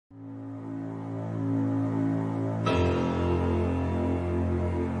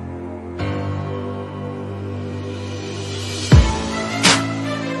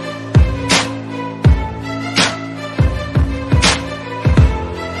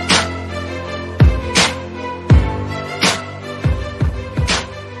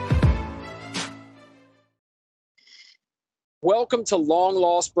Welcome to Long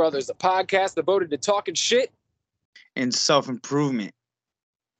Lost Brothers, a podcast devoted to talking shit and self-improvement.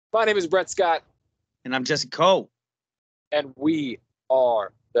 My name is Brett Scott. And I'm Jesse Cole. And we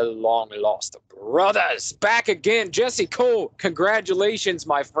are the Long Lost Brothers. Back again. Jesse Cole, congratulations,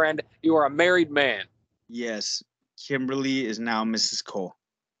 my friend. You are a married man. Yes. Kimberly is now Mrs. Cole.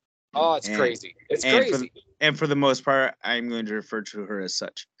 Oh, it's crazy. It's crazy. And for the most part, I'm going to refer to her as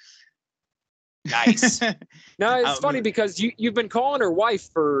such. Nice. No, it's funny because you've been calling her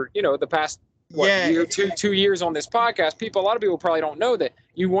wife for, the past year, 2 years on this podcast. A lot of people probably don't know that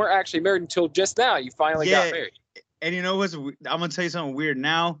you weren't actually married until just now. You finally got married. And you know what's? I'm gonna tell you something weird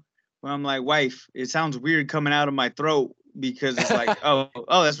now. When I'm like, wife, it sounds weird coming out of my throat because it's like, oh,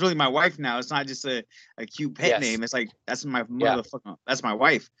 that's really my wife now. It's not just a cute pet name. It's like that's my motherfucker. That's my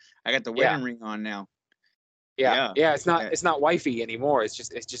wife. I got the wedding ring on now. Yeah. It's not wifey anymore. It's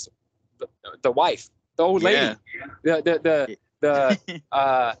just the wife, the old lady, the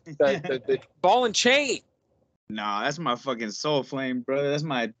ball and chain. Nah, that's my fucking soul flame, brother. That's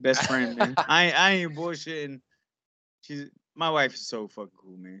my best friend, man. I ain't bullshitting. My wife is so fucking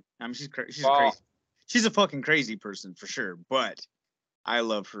cool, man. I mean, she's crazy. She's a fucking crazy person for sure, but I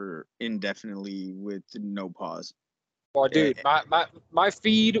love her indefinitely with no pause. Well, dude, my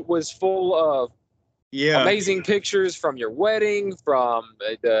feed was full of amazing pictures from your wedding, from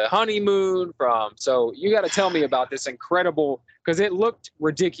the honeymoon, so you got to tell me about this incredible, because it looked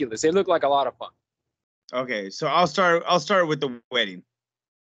ridiculous. It looked like a lot of fun. Okay, so I'll start with the wedding.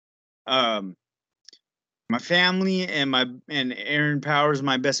 My family and Aaron Powers,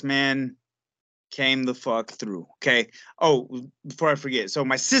 my best man, came the fuck through. Okay. Oh, before I forget, so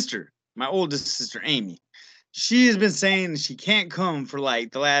my oldest sister, Amy, she has been saying she can't come for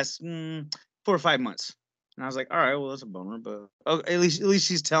like the last 4 or 5 months. And I was like, all right, well, that's a bummer, but at least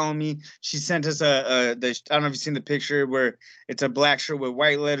she's telling me. She sent us I don't know if you've seen the picture where it's a black shirt with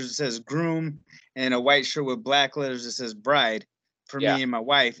white letters that says groom and a white shirt with black letters that says bride for me and my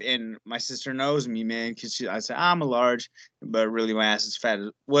wife. And my sister knows me, man, because I said I'm a large, but really my ass is fat.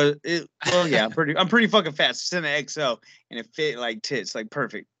 I'm pretty fucking fat. So sent an XL and it fit like tits, like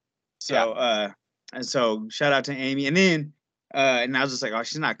perfect. So and so shout out to Amy. And then and I was just like, oh,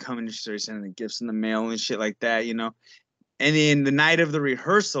 she's not coming. She started sending the gifts in the mail and shit like that, And then the night of the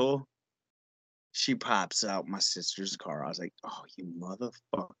rehearsal, she pops out my sister's car. I was like, oh, you motherfucker.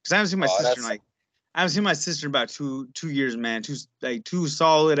 Because I haven't seen my sister I haven't seen my sister in about two years, man. Two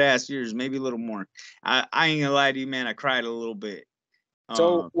solid ass years, maybe a little more. I ain't gonna lie to you, man. I cried a little bit.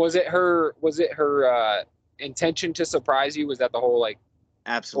 So was it her intention to surprise you? Was that the whole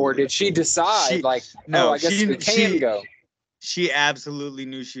absolutely? Or did she decide I guess we can go? She absolutely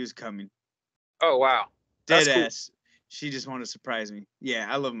knew she was coming. Oh wow, dead ass. Cool. She just wanted to surprise me. Yeah,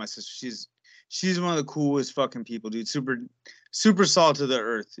 I love my sister. She's one of the coolest fucking people, dude. Super salt to the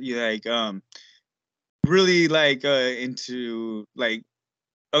earth. Really into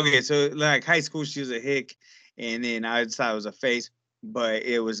okay, so like high school she was a hick, and then I thought it was a face, but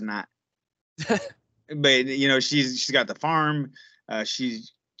it was not. But she's got the farm. She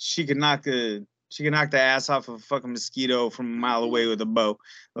could knock the ass off of a fucking mosquito from a mile away with a bow.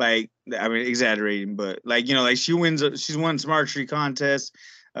 Exaggerating, but she's won some archery contests.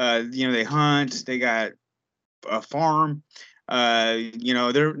 They hunt. They got a farm.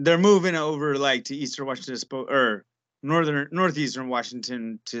 They're moving over to Eastern Washington or northeastern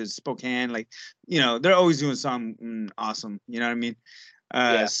Washington to Spokane. They're always doing something awesome. You know what I mean?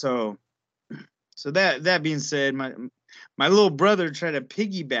 So that being said, my little brother tried to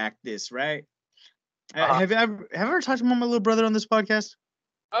piggyback this, right? Have I ever talked about my little brother on this podcast?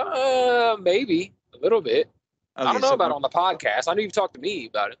 Maybe a little bit. Okay, I don't know about on the podcast. I know you've talked to me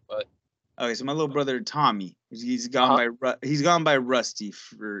about it, but okay. So my little brother Tommy, he's gone by Rusty.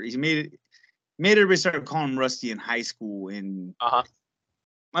 He made everybody start calling him Rusty in high school, and my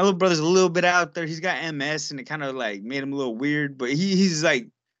little brother's a little bit out there. He's got MS, and it kind of made him a little weird, but he's the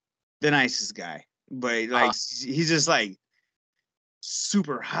nicest guy. But he's just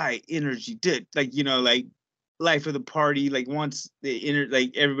super high energy, life of the party, wants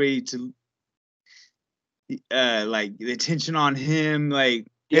the everybody to the attention on him,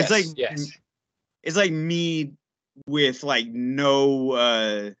 it's like me with no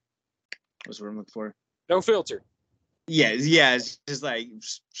what's the word I'm looking for? No filter. Yeah, it's just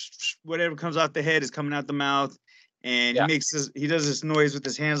whatever comes out the head is coming out the mouth, and he does this noise with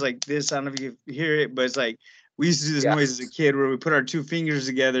his hands like this. I don't know if you hear it, but it's we used to do this noise as a kid where we put our two fingers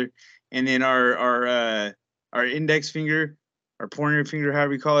together, and then our index finger, our pointer finger,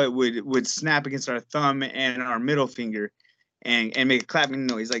 however you call it, would snap against our thumb and our middle finger, and make a clapping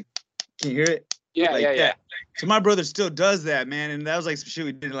noise. Can you hear it? Yeah, like yeah, that. yeah. So my brother still does that, man, and that was like some shit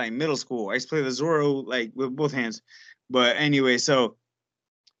we did in like middle school. I used to play the Zorro like with both hands. But anyway, so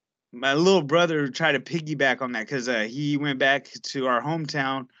my little brother tried to piggyback on that because he went back to our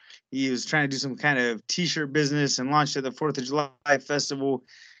hometown. He was trying to do some kind of t-shirt business and launched at the 4th of July festival.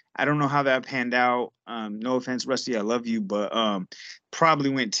 I don't know how that panned out. No offense, Rusty, I love you, but probably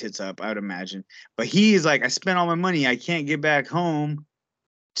went tits up, I would imagine. But he is like, I spent all my money. I can't get back home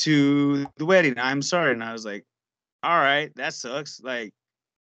to the wedding. I'm sorry. And I was like, all right, that sucks. Like,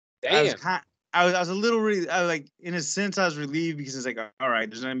 I was Damn. kind I was a little I was like, in a sense I was relieved because it's like, all right,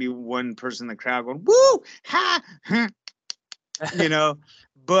 there's gonna be one person in the crowd going, woo, ha, huh, you know.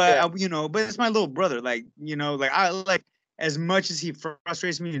 But Yeah. but it's my little brother. Like, like I like as much as he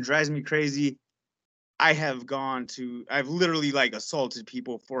frustrates me and drives me crazy, I've literally like assaulted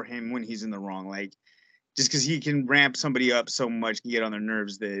people for him when he's in the wrong. Like, just because he can ramp somebody up so much and get on their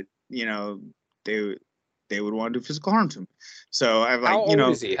nerves that, they they would want to do physical harm to him. So I've How like,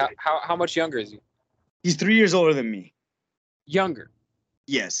 old is he? How much younger is he? he's 3 years older than me. Younger.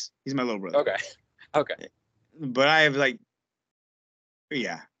 Yes, he's my little brother. Okay. Okay. But I have like,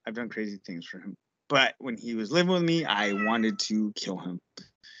 yeah, I've done crazy things for him. But when he was living with me, I wanted to kill him.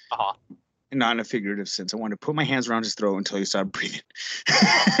 Uh-huh. Not in a figurative sense. I wanted to put my hands around his throat until he stopped breathing.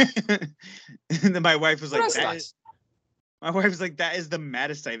 And then my wife was like, That's nice. my wife was like, that is the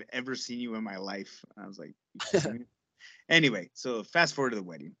maddest I've ever seen you in my life. And I was like, anyway, so fast forward to the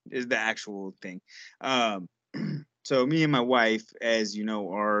wedding is the actual thing. So me and my wife, as you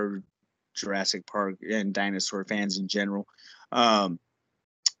know, are Jurassic Park and dinosaur fans in general.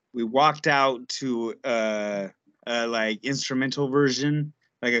 We walked out to a like instrumental version,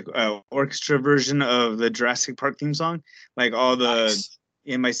 like a orchestra version of the Jurassic Park theme song. Like all the, Nice.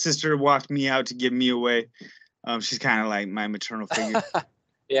 and my sister walked me out to give me away. She's kind of like my maternal figure.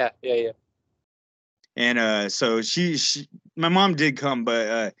 Yeah, yeah, yeah. And so she my mom did come,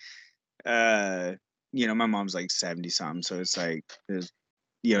 but my mom's like 70 something, so it's like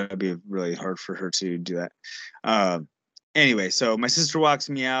it'd be really hard for her to do that. Anyway, so my sister walks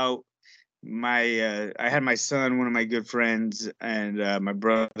me out. I had my son, one of my good friends, and my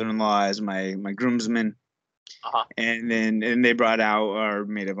brother-in-law as my groomsmen. Uh-huh. And they brought out our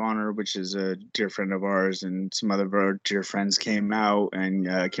maid of honor, which is a dear friend of ours, and some other of our dear friends came out,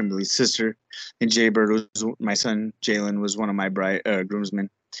 and Kimberly's sister, and Jay Bird was my son. Jalen was one of my groomsmen,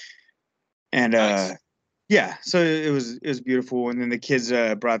 and Nice. yeah, so it was beautiful. And then the kids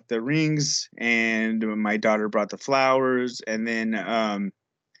brought the rings, and my daughter brought the flowers, and then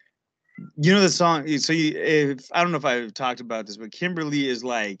the song. So if I don't know if I've talked about this, but Kimberly is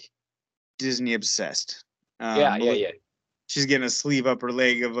like Disney obsessed. Yeah, yeah, yeah. She's getting a sleeve up her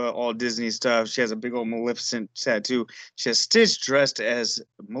leg of all Disney stuff. She has a big old Maleficent tattoo. She has Stitch dressed as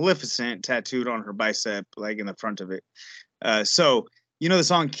Maleficent tattooed on her bicep, like in the front of it. So the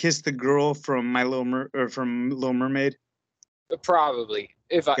song "Kiss the Girl" from from Little Mermaid. Probably.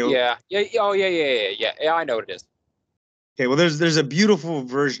 If I, Okay, yeah, yeah, oh yeah, yeah, yeah, yeah, yeah. I know what it is. okay, well, there's a beautiful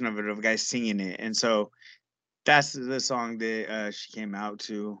version of it of a guy singing it, and so that's the song that she came out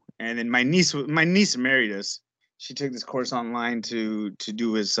to. And then my niece married us. She took this course online to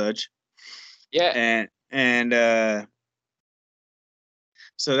do as such. Yeah. And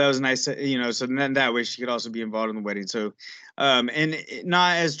so that was nice, so then that way she could also be involved in the wedding. So and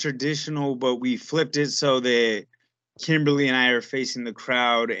not as traditional, but we flipped it so that Kimberly and I are facing the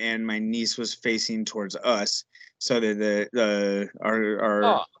crowd and my niece was facing towards us, so that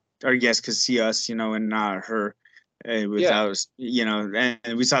our guests could see us, and not her, without,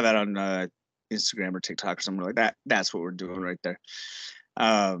 and we saw that on Instagram or TikTok or something like that. That's what we're doing right there.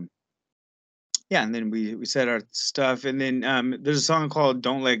 Yeah, and then we said our stuff, and then there's a song called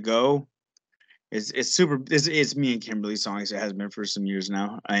 "Don't Let Go." It's me and Kimberly's song. It has been for some years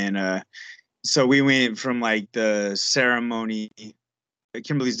now, and so we went from like the ceremony.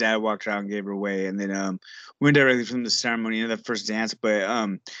 Kimberly's dad walked around and gave her away, and then we went directly from the ceremony into the first dance.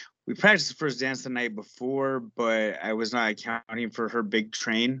 But we practiced the first dance the night before, but I was not accounting for her big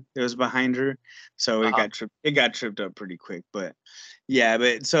train that was behind her, so it got tripped up pretty quick. But yeah,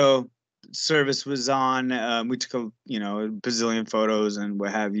 but so service was on. We took a bazillion photos and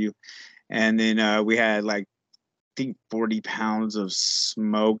what have you, and then we had like I think 40 pounds of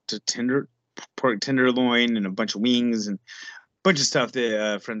smoked pork tenderloin and a bunch of wings and bunch of stuff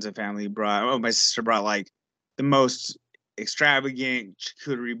that friends and family brought. Oh, my sister brought like the most extravagant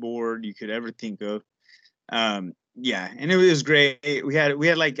charcuterie board you could ever think of. Yeah, and it was great. We had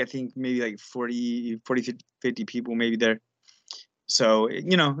like I think maybe like 40, 50 people maybe there. So it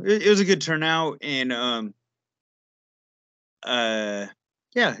was a good turnout, and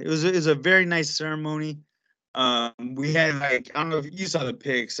Yeah, it was a very nice ceremony. We had like, I don't know if you saw the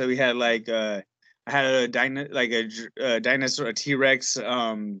pic. So we had like I had a dinosaur, a T-Rex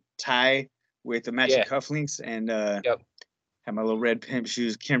tie with the matching cufflinks, and had my little red pimp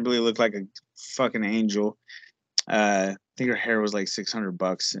shoes. Kimberly looked like a fucking angel. I think her hair was like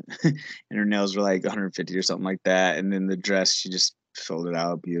 $600 and her nails were like 150 or something like that. And then the dress, she just filled it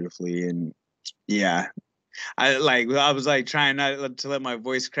out beautifully. And yeah, I was like trying not to let my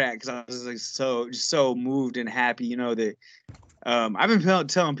voice crack because I was like so moved and happy, you know, that I've been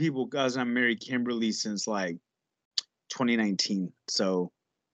telling people guys I'm married Kimberly since like 2019. So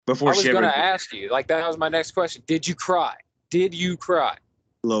before I was gonna ask you, like that was my next question. Did you cry? Did you cry?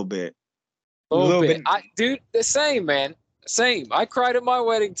 A little bit. A little bit. Dude, the same, man. Same. I cried at my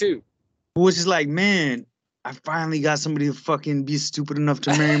wedding too. Which is like, man, I finally got somebody to fucking be stupid enough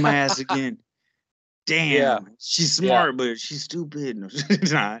to marry my ass again. Damn, she's smart, but she's stupid.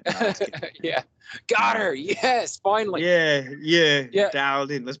 Nah, yeah, got her. Yes, finally. Yeah.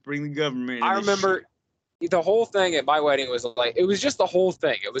 Dialed in. Let's bring the government. I remember the whole thing at my wedding was like, it was just the whole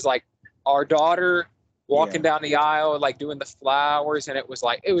thing. It was like our daughter walking down the aisle, like doing the flowers, and it was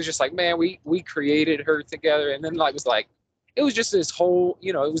just like, man, we created her together, and then it was just this whole,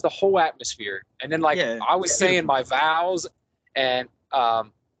 you know, it was the whole atmosphere, and then I was saying my vows, and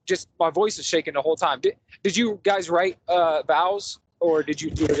just my voice is shaking the whole time. Did you guys write vows, or did you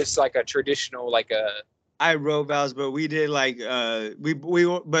do just like a traditional I wrote vows, but we did like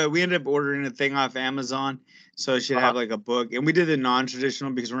we ended up ordering a thing off Amazon, so it should have like a book, and we did the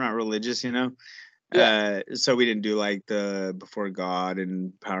non-traditional because we're not religious, you know. So we didn't do like the before God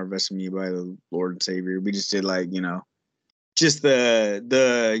and power vested in me by the Lord and Savior. We just did like, you know, just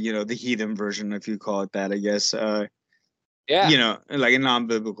the you know, the heathen version, if you call it that, I guess. You know, like a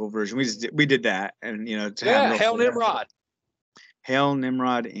non-biblical version. We did that, and you know, to have Hail Nimrod. Hail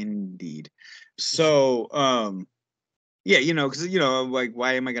Nimrod, indeed. So, yeah, you know, because you know, like,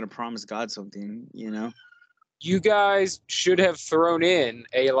 why am I going to promise God something? You know, you guys should have thrown in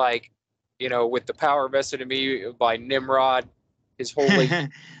a you know, with the power vested in me by Nimrod, his holy.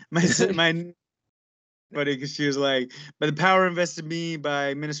 my buddy, because she was like, by the power invested in me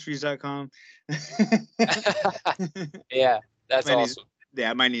by ministries.com. Yeah, that's awesome.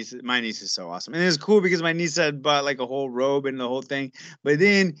 Yeah, my niece is so awesome, and it's cool because my niece had bought like a whole robe and the whole thing, but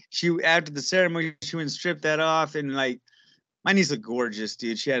then after the ceremony she went and stripped that off, and like my niece looked gorgeous,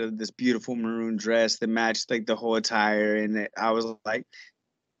 dude. She had this beautiful maroon dress that matched like the whole attire, and I was like,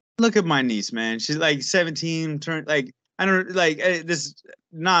 look at my niece, man. She's like 17, turned like, I don't like this,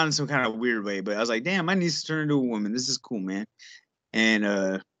 not in some kind of weird way, but I was like, damn, my niece turned into a woman. This is cool, man.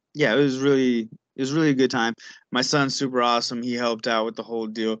 And yeah, it was really a good time. My son's super awesome. He helped out with the whole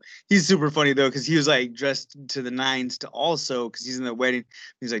deal. He's super funny though, because he was like dressed to the nines to also, because he's in the wedding.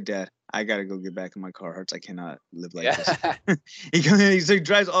 He's like, Dad, I gotta go get back in my Carhartts. I cannot live like this. He's like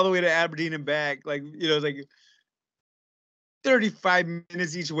drives all the way to Aberdeen and back, like, you know, like 35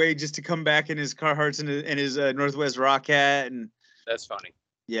 minutes each way just to come back in his Carhartts and his Northwest Rock hat. And that's funny.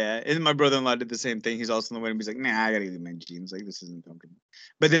 Yeah, and my brother-in-law did the same thing. He's also in the wedding. He's like, nah, I gotta get my jeans. Like, this isn't comfortable.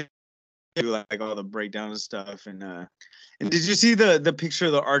 But then do like all the breakdown and stuff. And did you see the picture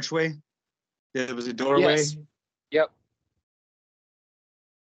of the archway? There was a doorway. Yes. Yep.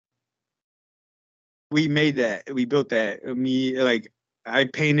 We made that. We built that. I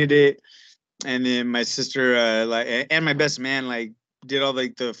painted it, and then my sister and my best man did all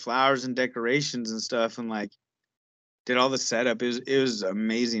the flowers and decorations and stuff, and did all the setup. It was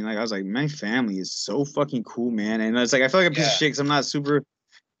amazing. Like, I was like, my family is so fucking cool, man. And it's like, I feel like a piece of shit because I'm not super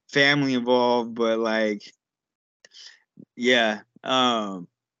family involved, but yeah. Sounds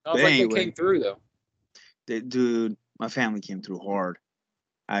like anyway, they came through though. Dude, my family came through hard.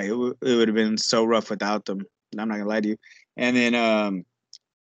 It would have been so rough without them. I'm not gonna lie to you. And then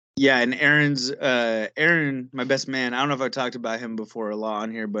yeah, and Aaron, my best man, I don't know if I talked about him before a lot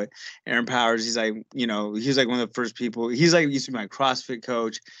on here, but Aaron Powers, he's like, you know, he's like one of the first people. He's like used to be my CrossFit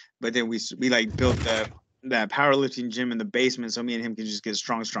coach, but then we built that powerlifting gym in the basement so me and him can just get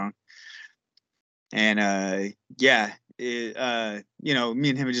strong. And yeah, you know, me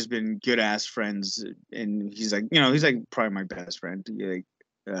and him have just been good ass friends, and he's like, you know, he's like probably my best friend,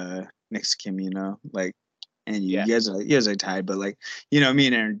 next to Kim, you know, and you guys are tied, but you know, me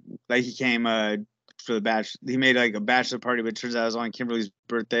and Aaron, he came for the batch. He made a bachelor party, but it turns out it was on Kimberly's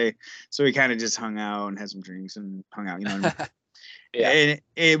birthday, so we kind of just hung out and had some drinks and hung out, you know what I mean? Yeah,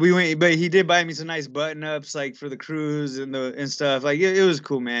 and we went, but he did buy me some nice button ups for the cruise and stuff. It was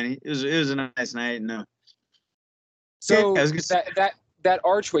cool, man. It was a nice night. And so that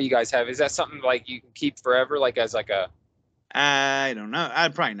archway you guys have, is that something you can keep forever, as a I don't know. I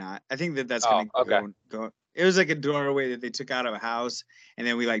probably not. I think that's gonna go. It was like a doorway that they took out of a house, and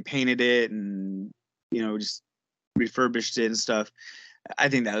then we like painted it and just refurbished it and stuff. I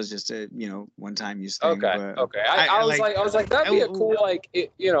think that was just a one time use thing. Okay. But Okay. I was like that'd be a cool like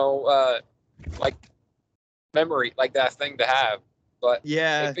like memory, like that thing to have. But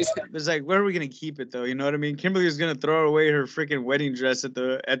yeah, it's like, where are we gonna keep it though? You know what I mean? Kimberly was gonna throw away her freaking wedding dress at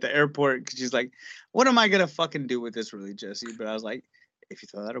the airport because she's like, "What am I gonna fucking do with this, really, Jesse?" But I was like, "If you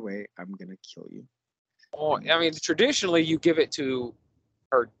throw that away, I'm gonna kill you." Oh, I mean, traditionally you give it to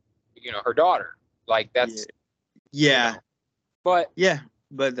her, her daughter. Like that's yeah. But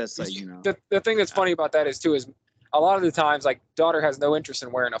that's like the thing that's funny about that is a lot of the times like daughter has no interest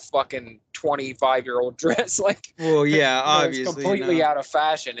in wearing a fucking 25-year-old dress. Like, well, yeah, obviously it's completely out of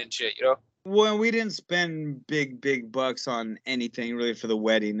fashion and shit. Well, we didn't spend big bucks on anything really for the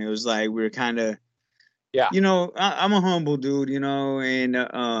wedding. It was like we were kind of, I'm a humble dude, and I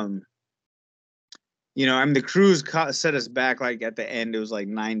mean the cruise set us back like at the end. It was like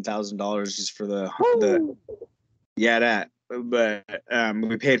 $9,000 just for the that. But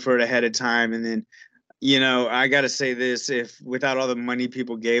we paid for it ahead of time, and then I gotta say this: if without all the money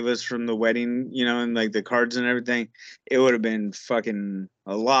people gave us from the wedding, and like the cards and everything, it would have been fucking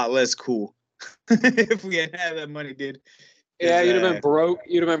a lot less cool if we had that money, dude. Yeah, you'd have been broke.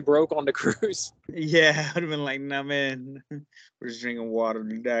 You'd have been broke on the cruise. Yeah, I'd have been like, nah, man, we're just drinking water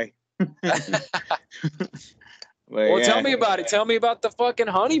today. Well, tell me about it. Tell me about the fucking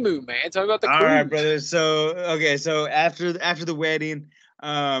honeymoon, man. Tell me about the cruise. All right, brother. So after the wedding,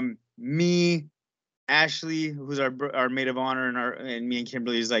 me, Ashley, who's our maid of honor, and me and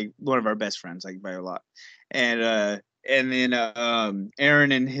Kimberly is like one of our best friends, like by a lot, and then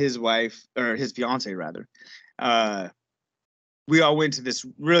Aaron and his wife, or his fiance rather, we all went to this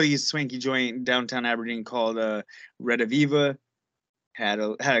really swanky joint in downtown Aberdeen called Red Aviva. Had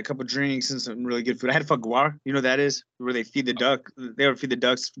a couple drinks and some really good food. I had foie gras, that is where they feed the duck. They would feed the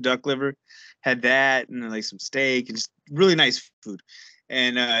ducks duck liver. Had that and then like some steak and just really nice food.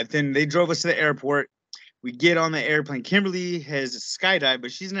 And then they drove us to the airport. We get on the airplane. Kimberly has skydived,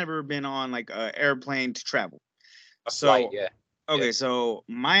 but she's never been on like an airplane to travel. Flight, yeah. Okay, so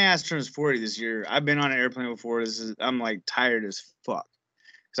my ass turns 40 this year. I've been on an airplane before. I'm like tired as fuck.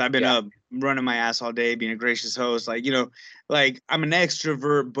 Because I've been up running my ass all day, being a gracious host. Like, like I'm an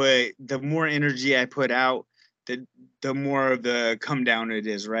extrovert, but the more energy I put out, the more of the come down it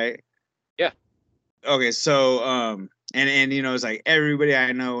is, right? Yeah. Okay, so and it's like everybody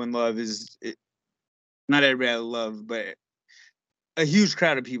I know and love not everybody I love, but a huge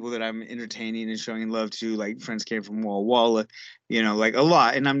crowd of people that I'm entertaining and showing love to, like friends came from Walla Walla, like a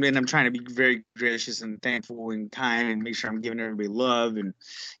lot. And I'm trying to be very gracious and thankful and kind and make sure I'm giving everybody love. And,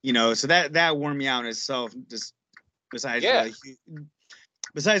 so that wore me out in itself, just besides the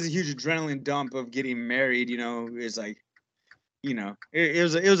huge adrenaline dump of getting married, is like, it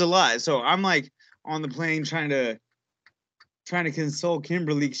was a lot. So I'm like on the plane trying to console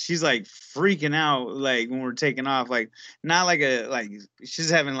Kimberly. She's like freaking out, like when we're taking off, like not like she's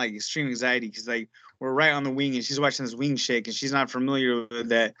having like extreme anxiety because like we're right on the wing and she's watching this wing shake and she's not familiar with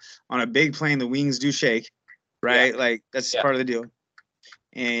that. On a big plane, the wings do shake, right? Like that's part of the deal.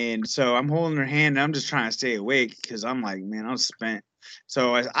 And so I'm holding her hand and I'm just trying to stay awake because I'm like, man, I'm spent.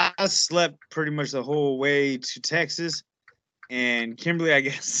 So I slept pretty much the whole way to Texas, and Kimberly, I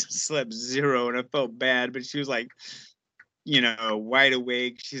guess, slept zero, and I felt bad, but she was like, wide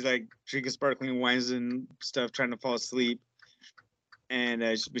awake. She's like drinking sparkling wines and stuff, trying to fall asleep. And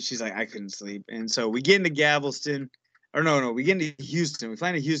but she's like, I couldn't sleep. And so we get into Galveston, or no, we get into Houston. We fly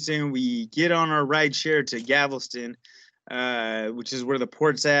into Houston. We get on our ride share to Galveston, which is where the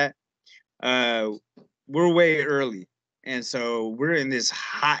port's at. We're way early, and so we're in this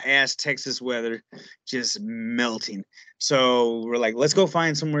hot ass Texas weather, just melting. So we're like, let's go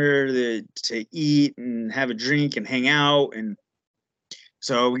find somewhere to eat and have a drink and hang out. And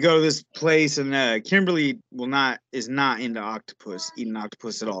so we go to this place, and Kimberly is not into eating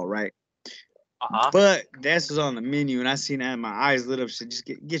octopus at all, right? But that's was on the menu, and I seen that, and my eyes lit up. She said, just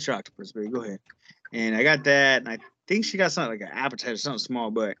get your octopus, baby. Go ahead. And I got that, and I think she got something like an appetizer, something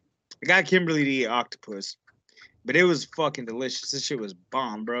small, but I got Kimberly to eat octopus. But it was fucking delicious. This shit was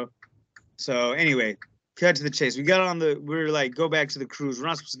bomb, bro. So anyway, cut to the chase. We were like, go back to the cruise. We're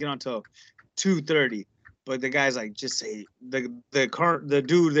not supposed to get on until 2:30. But the guy's like, just say the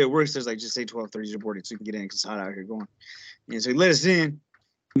dude that works there's like, just say 12:30 you're boarding so you can get in because it's hot out here going. And so he let us in.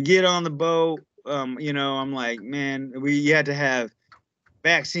 We get on the boat. I'm like, man, you had to have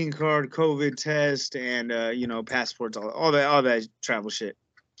vaccine card, COVID test, and passports, all that travel shit.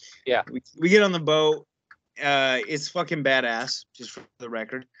 Yeah. We get on the boat. it's fucking badass, just for the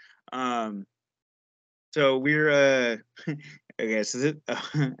record. So we're okay, so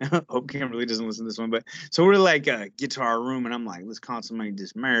I hope Kimberly doesn't listen to this one, but so we're like get to our room and I'm like, let's consummate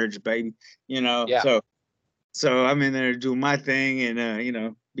this marriage, baby. Yeah. So I'm in there doing my thing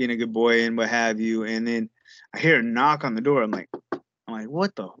and being a good boy and what have you. And then I hear a knock on the door. I'm like,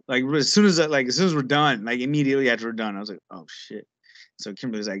 what the? Like as soon as we're done, like immediately after we're done, I was like, oh shit. So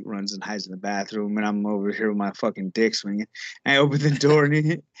Kimberly's like runs and hides in the bathroom, and I'm over here with my fucking dick swinging. And I open the door,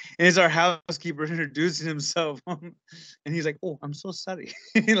 and it's our housekeeper introducing himself, and he's like, "Oh, I'm so sorry."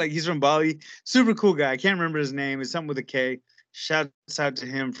 Like he's from Bali, super cool guy. I can't remember his name. It's something with a K. Shouts out to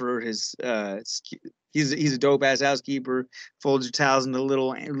him for his. He's a dope ass housekeeper. Folds your towels into little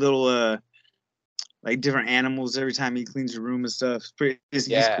like different animals every time he cleans your room and stuff. He's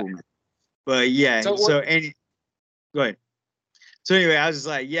cool, man. But yeah, go ahead. So anyway, I was just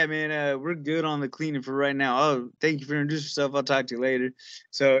like, yeah, man, we're good on the cleaning for right now. Oh, thank you for introducing yourself. I'll talk to you later.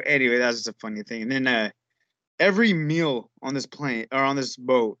 So anyway, that's just a funny thing. And then every meal on this plane or on this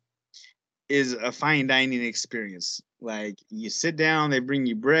boat is a fine dining experience. Like you sit down, they bring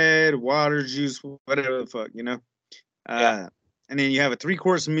you bread, water, juice, whatever the fuck, And then you have a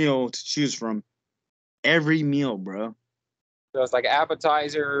 3-course meal to choose from every meal, bro. So it's like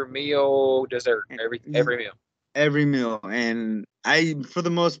appetizer, meal, dessert, every meal. Every meal, and I, for the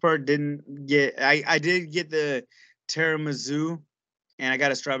most part, didn't get. I did get the tiramisu, and I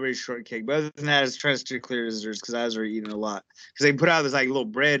got a strawberry shortcake. But other than that, I was trying to steer clear of desserts because I was already eating a lot. Because they put out this like little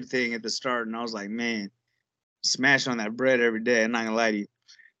bread thing at the start, and I was like, man, smash on that bread every day. I'm not gonna lie to you.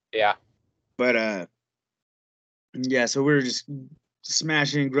 Yeah. But yeah. So we were just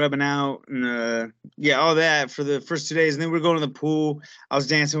smashing, grubbing out, and all that for the first 2 days. And then we're going to the pool. I was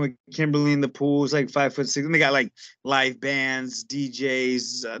dancing with Kimberly in the pool. It's like 5'6", and they got like live bands,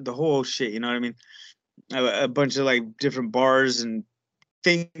 DJs, the whole shit. You know what I mean? A bunch of like different bars and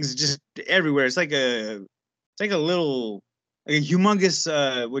things just everywhere. It's like a little, like a humongous,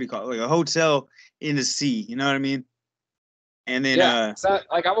 what do you call it? Like a hotel in the sea. You know what I mean? And then so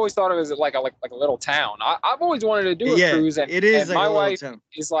like I've always thought of it as like a little town. I've always wanted to do a cruise, and it is. And like my wife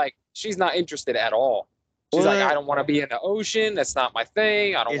is like, she's not interested at all. She's like, I don't want to be in the ocean. That's not my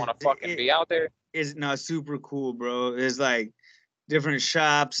thing. I don't want to fucking be out there. It's not super cool, bro. It's like different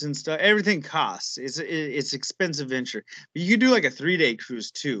shops and stuff. Everything costs. It's expensive venture. But you could do like a 3-day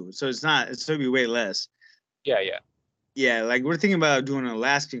cruise too, so it's it'll be way less. Yeah. Like we're thinking about doing an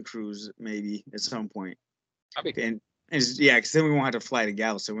Alaskan cruise maybe at some point. That'd be cool. Because then we won't have to fly to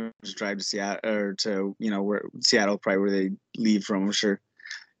Galveston. We'll just drive to Seattle or to where Seattle, probably where they leave from. I'm sure.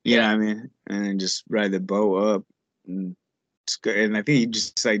 You know what I mean? And then just ride the boat up, and I think you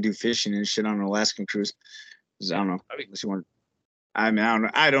just like do fishing and shit on an Alaskan cruise. I don't know. Unless you want. I mean,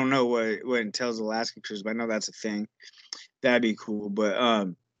 I don't know what entails Alaskan cruise, but I know that's a thing. That'd be cool. But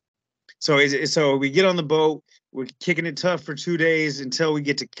so we get on the boat. We're kicking it tough for 2 days until we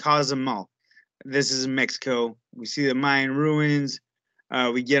get to Cozumel. This is in Mexico. We see the Mayan ruins.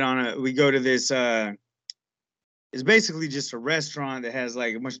 We go to this. It's basically just a restaurant that has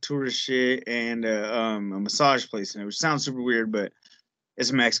like a bunch of tourist shit and a massage place in it, which sounds super weird, but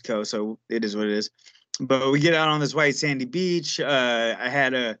it's Mexico, so it is what it is. But we get out on this white sandy beach. I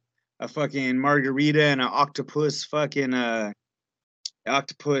had a fucking margarita and an octopus quesadilla,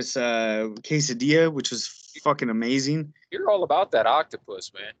 which was fucking amazing. You're all about that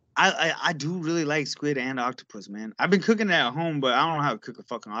octopus, man. I do really like squid and octopus, man. I've been cooking it at home, but I don't know how to cook a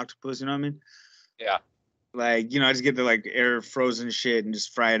fucking octopus. You know what I mean? Yeah. Like, I just get the like air frozen shit and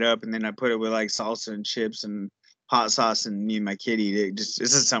just fry it up, and then I put it with like salsa and chips and hot sauce, and me and my kid eat it. This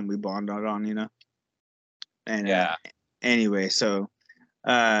is something we bonded on, And anyway, so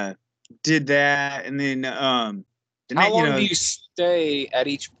did that, and then how long do you stay at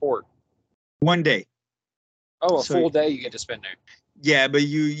each port? 1 day. Oh, a full day you get to spend there. Yeah, but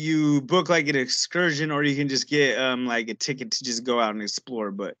you book like an excursion, or you can just get like a ticket to just go out and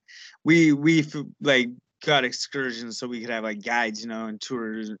explore. But we like got excursions so we could have like guides, and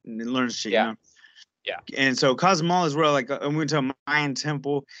tours and learn shit. Yeah. And so Cozumel is where I went to a Mayan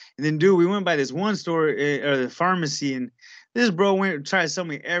temple, and then we went by this one store or the pharmacy, and this bro went tried to sell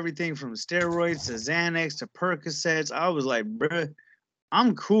me everything from steroids to Xanax to Percocets. I was like, bruh,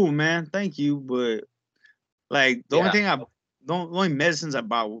 I'm cool, man, thank you, but like the only medicines I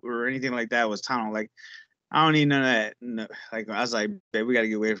bought or anything like that was Tylenol. Like, I don't need none of that. No, like, I was like, babe, we gotta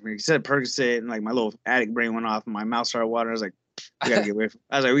get away from here. He said Percocet, and like my little addict brain went off, and my mouth started watering. I was like, we gotta get away from.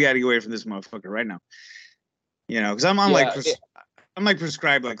 I was like, we gotta get away from this motherfucker right now. Because I'm like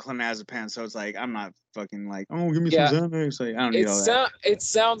prescribed like clonazepam, so it's like I'm not fucking like, oh, give me some Xanax. Like, I don't need all that. It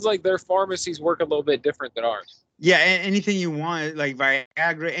sounds like their pharmacies work a little bit different than ours. Yeah, anything you want, like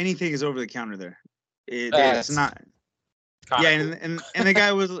Viagra, anything is over the counter there. It's not. Yeah, cool. and the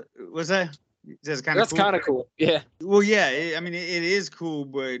guy was that? That's kind of cool. That's kind of cool. Yeah. Well, yeah. It is cool,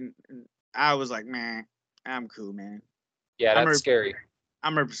 but I was like, man, I'm cool, man. Yeah, that's scary.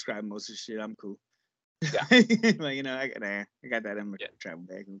 I'm gonna prescribe most of the shit. I'm cool. Yeah. Like, you know, I got that in my travel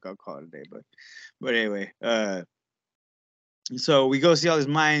bag. I'll call it a day. But anyway, so we go see all these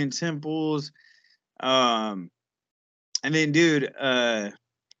Mayan temples. And then, dude, okay,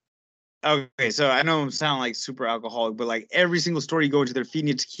 so I know I'm sounding like super alcoholic, but like every single store you go into, they're feeding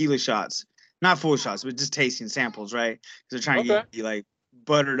you tequila shots. Not full shots, but just tasting samples, right? Because they're trying to get you like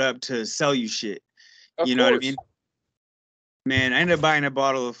buttered up to sell you shit. You know what I mean? Man, I ended up buying a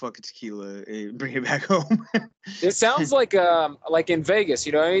bottle of fucking tequila and bring it back home. It sounds like in Vegas,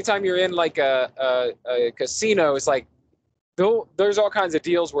 you know, anytime you're in like a casino, it's like there's all kinds of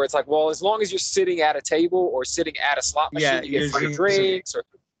deals where it's like, well, as long as you're sitting at a table or sitting at a slot machine, you get free drinks.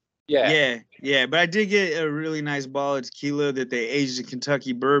 Yeah. But I did get a really nice bottle of tequila that they aged in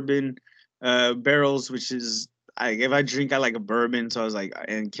Kentucky bourbon barrels, which is if I drink, I like a bourbon. So I was like,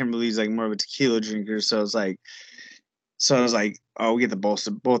 and Kimberly's like more of a tequila drinker, so I was like, oh, we get both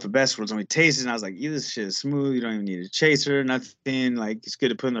the best worlds. And we tasted, and I was like, this shit is smooth. You don't even need a chaser, nothing. Like, it's good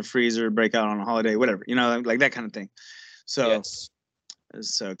to put in the freezer, break out on a holiday, whatever. You know, like that kind of thing. So,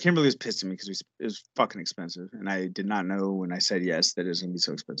 so Kimberly was pissed at me because it was fucking expensive, and I did not know when I said yes that it was gonna be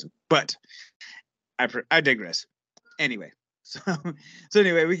so expensive. But I digress. Anyway, so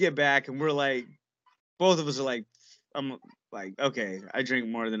anyway, we get back, and we're like, both of us are like, I'm like, okay, I drink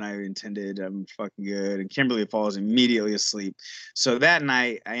more than I intended. I'm fucking good. And Kimberly falls immediately asleep. So that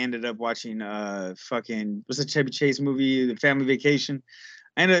night, I ended up watching fucking, what's the Chevy Chase movie, The Family Vacation?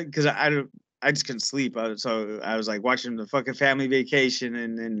 Because I just couldn't sleep. So I was like watching the fucking Family Vacation,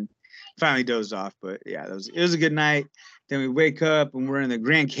 and then finally dozed off. But yeah, it was a good night. Then we wake up and we're in the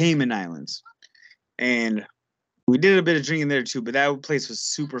Grand Cayman Islands, and we did a bit of drinking there too. But that place was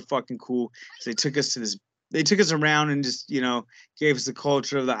super fucking cool. So they took us around and just, you know, gave us the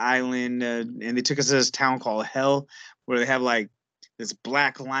culture of the island, and they took us to this town called Hell, where they have like this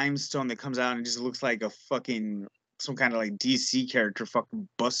black limestone that comes out and just looks like a fucking some kind of like DC character fucking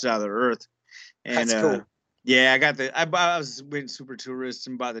busted out of the earth. And that's cool. Yeah, went super tourist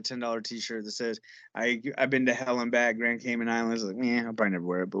and bought the $10 T-shirt that says I've been to Hell and back, Grand Cayman Islands. Like, I'll probably never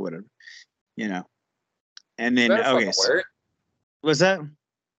wear it, but whatever, you know. And then wear it. What's that?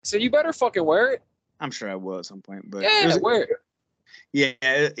 So you better fucking wear it. I'm sure I will at some point, but wear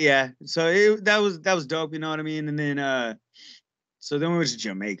it. Yeah. So that was dope, you know what I mean? And then so then we went to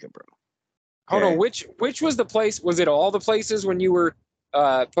Jamaica, bro. Hold on, which was the place? Was it all the places when you were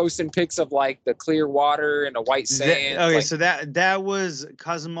posting pics of like the clear water and the white sand? So that was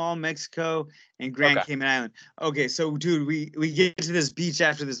Cozumel, Mexico, and Grand Cayman Island. Okay, so dude, we get to this beach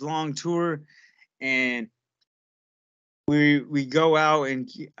after this long tour, and we go out, and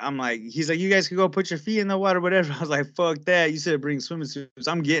he's like, you guys can go put your feet in the water, whatever. I was like, fuck that. You said bring swimming suits.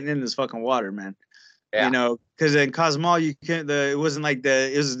 I'm getting in this fucking water, man. Yeah. You know, because in Cozumel, it wasn't like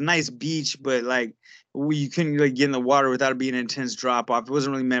it was a nice beach, but like you couldn't really get in the water without it being an intense drop off. It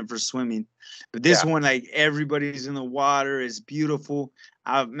wasn't really meant for swimming. But this one, like everybody's in the water. It's beautiful.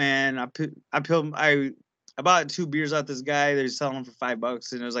 I bought 2 beers out this guy. They're selling them for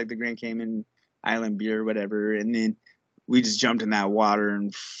 $5, and it was like the Grand Cayman Island beer, whatever. And then we just jumped in that water,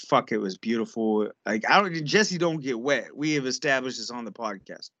 and fuck, it was beautiful. Like Jesse don't get wet. We have established this on the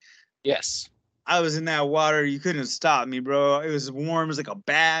podcast. Yes. I was in that water. You couldn't stop me, bro. It was warm. It was like a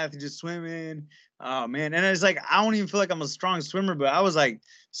bath, just swimming. Oh man. And it's like, I don't even feel like I'm a strong swimmer, but I was like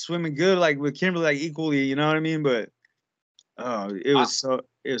swimming good, like with Kimberly, like equally, you know what I mean? But it was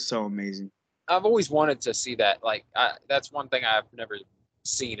so amazing. I've always wanted to see that. Like that's one thing I've never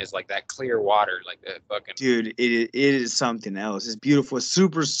seen is like that clear water, like that fucking dude. It is something else. It's beautiful. It's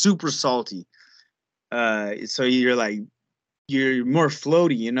super, super salty. So you're more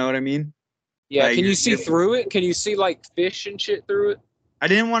floaty, you know what I mean? Yeah, can you see through it? Can you see like fish and shit through it? I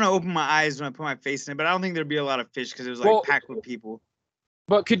didn't want to open my eyes when I put my face in it, but I don't think there'd be a lot of fish because it was like packed with people.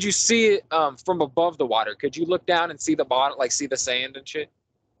 But could you see it from above the water? Could you look down and see the bottom, like see the sand and shit?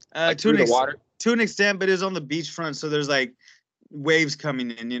 To the water? To an extent, but it's on the beachfront, so there's like waves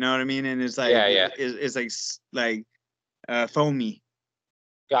coming in, you know what I mean? And it's like it's like foamy.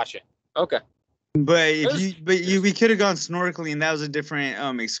 Gotcha. Okay. But we could have gone snorkeling. That was a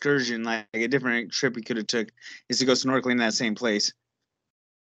different excursion, like a different trip we could have took, is to go snorkeling in that same place.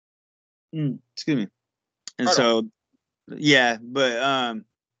 Excuse me. And Yeah, but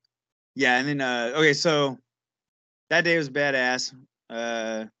yeah, and then okay, so that day was badass.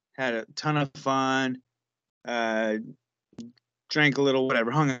 Had a ton of fun. Uh, drank a little,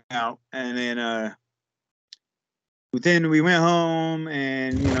 whatever, hung out, and then we went home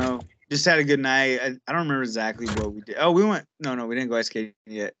and just had a good night. I don't remember exactly what we did. Oh, we went. No, we didn't go ice skating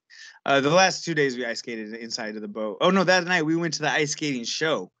yet. The last 2 days we ice skated inside of the boat. Oh no, that night we went to the ice skating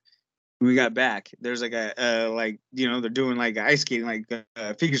show. When we got back, there's like a like they're doing like ice skating, like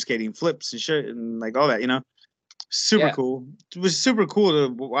figure skating, flips and shit, and like all that. Super cool. It was super cool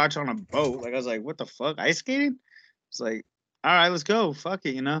to watch on a boat. Like I was like, what the fuck, ice skating? It's like, all right, let's go. Fuck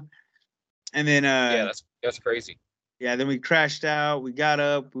it, And then yeah, that's crazy. Yeah, then we crashed out. We got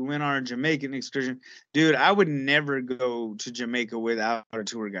up. We went on a Jamaican excursion. Dude, I would never go to Jamaica without a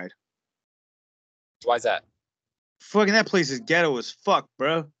tour guide. Why's that? Fucking that place is ghetto as fuck,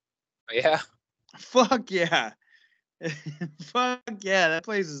 bro. Yeah. Fuck yeah. Fuck yeah. That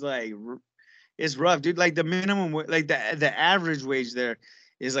place is like, it's rough, dude. Like the minimum, like the average wage there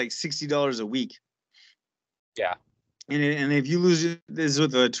is like $60 a week. Yeah. And if you lose, this is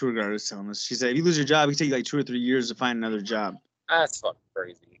what the tour guide was telling us. She said, if you lose your job, it can take you like 2 or 3 years to find another job. That's fucking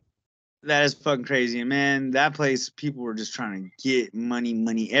crazy. That is fucking crazy. And man, that place, people were just trying to get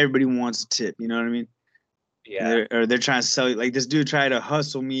money. Everybody wants a tip. You know what I mean? Yeah. They're trying to sell you. Like this dude tried to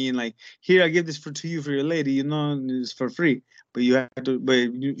hustle me and like, here, I give this to you for your lady, and it's for free. But you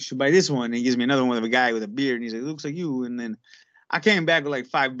should buy this one. And he gives me another one of a guy with a beard. And he's like, looks like you. And then I came back with like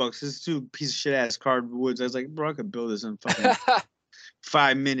 $5. This is 2 piece of shit ass cardwoods. I was like, bro, I could build this in fucking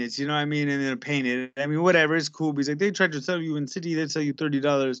 5 minutes. You know what I mean? And then paint it. I mean, whatever. It's cool. But he's like, they tried to sell you in city. They'd sell you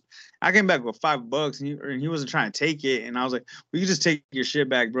 $30. I came back with $5 and he wasn't trying to take it. And I was like, well, you just take your shit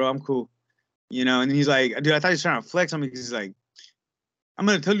back, bro. I'm cool. And he's like, dude, I thought he was trying to flex on me because he's like, I'm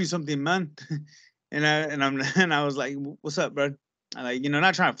gonna tell you something, man. and I was like, what's up, bro? I like,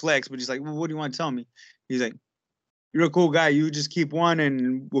 not trying to flex, but he's like, well, what do you want to tell me? He's like, you're a cool guy. You just keep one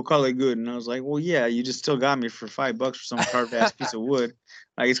and we'll call it good. And I was like, well, yeah, you just still got me for $5 for some carved ass piece of wood.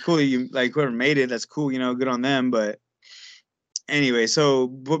 Like, it's cool that you, like, whoever made it, that's cool, good on them. But anyway, so,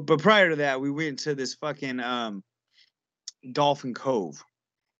 but prior to that, we went to this fucking Dolphin Cove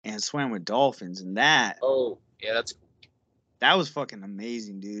and swam with dolphins. And that, oh, yeah, that was fucking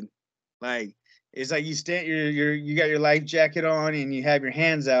amazing, dude. Like, it's like you stand, you got your life jacket on and you have your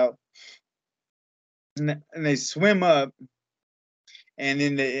hands out. And they swim up, and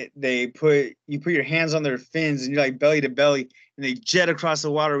then you put your hands on their fins, and you're like belly to belly, and they jet across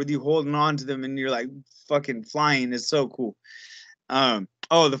the water with you holding on to them, and you're like fucking flying. It's so cool.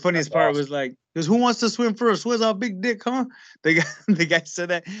 The funniest part was like, because who wants to swim first? Who's our big dick, huh? The guy said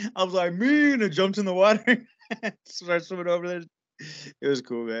that. I was like, me, and I jumped in the water, started swimming over there. It was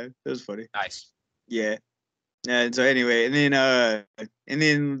cool, man. It was funny. nice. Yeah. And so anyway, and then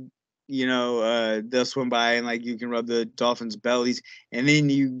they'll swim by and like you can rub the dolphins' bellies, and then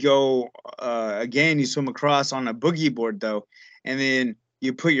you go again. You swim across on a boogie board though, and then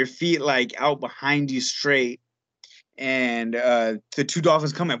you put your feet like out behind you straight, and the 2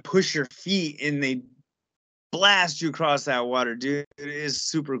 dolphins come and push your feet, and they blast you across that water, dude. It is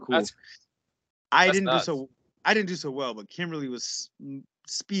super cool. I didn't do so well, but Kimberly was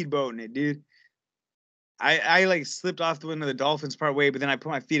speedboating it, dude. I like slipped off the wind of the dolphins part way, but then I put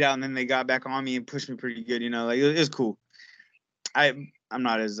my feet out and then they got back on me and pushed me pretty good. Like it was cool. I'm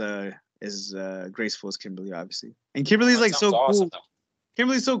not as graceful as Kimberly, obviously. And Kimberly's like so awesome, cool.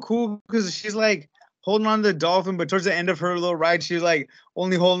 Kimberly's so cool because she's like holding on to the dolphin, but towards the end of her little ride, she's like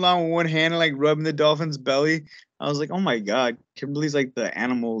only holding on with one hand and like rubbing the dolphin's belly. I was like, oh my god, Kimberly's like the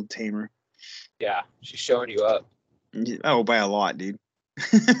animal tamer. Yeah, she's showing you up. Oh, by a lot, dude.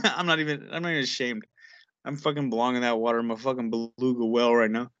 I'm not even ashamed. I'm fucking belong in that water. I'm a fucking beluga whale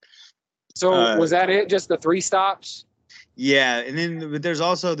right now. So was that it? Just the 3 stops? Yeah, and then there's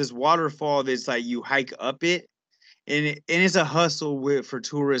also this waterfall that's like you hike up it, and it's a hustle for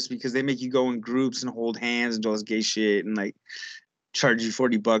tourists because they make you go in groups and hold hands and do all this gay shit and like charge you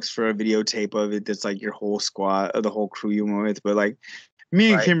 $40 for a videotape of it. That's like your whole squad or the whole crew you went with. But like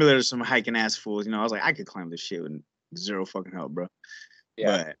me and Kimberly are some hiking ass fools. I was like, I could climb this shit with zero fucking help, bro.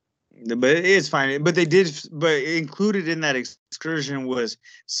 Yeah. But it's fine. But included in that excursion was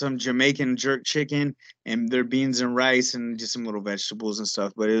some Jamaican jerk chicken and their beans and rice and just some little vegetables and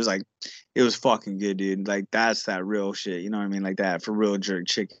stuff. But it was fucking good, dude. Like that's that real shit. You know what I mean? Like that for real jerk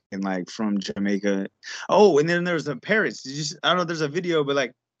chicken, like from Jamaica. Oh, and then there's the parrots. I don't know if there's a video, but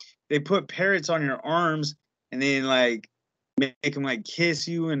like they put parrots on your arms and then like make them like kiss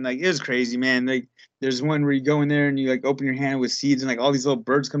you and like it was crazy, man. Like there's one where you go in there and you like open your hand with seeds and like all these little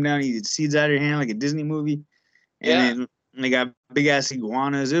birds come down and eat seeds out of your hand like a Disney movie. And then And they got big ass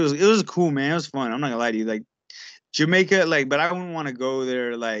iguanas. It was cool, man. It was fun. I'm not gonna lie to you. Like Jamaica, like, but I wouldn't want to go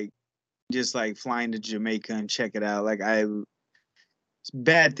there like just like flying to Jamaica and check it out. Like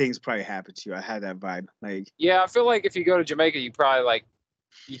bad things probably happen to you. I had that vibe. Like Yeah, I feel like if you go to Jamaica, you probably like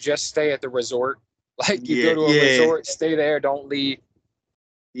you just stay at the resort. Like you go to a yeah, resort, stay there, don't leave.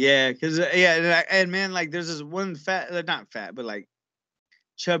 yeah, because and man, like there's this one fat, not fat, but like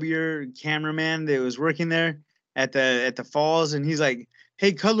chubbier cameraman that was working there at the falls, and he's like,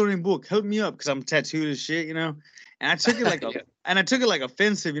 "Hey, coloring book, help me up," because I'm tattooed as shit, you know. And I took it like Yeah, and I took it like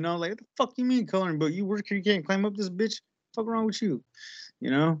offensive, you know, like what the fuck you mean coloring book? You work here, you can't climb up this bitch. Fuck wrong with you, you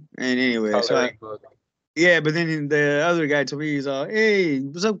know? And anyway, coloring book. yeah, but then the other guy told me he's all, "Hey,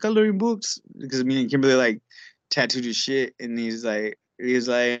 what's up, coloring books?" Because me and Kimberly like tattooed his shit, and he's like, "This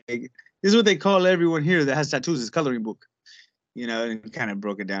is what they call everyone here that has tattoos is coloring book." You know, and kind of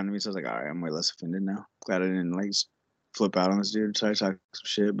broke it down to me. So I was like, all right, I'm way less offended now. Glad I didn't like flip out on this dude, try to talk some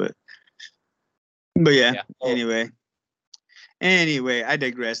shit, but yeah. Yeah. Oh, Anyway, I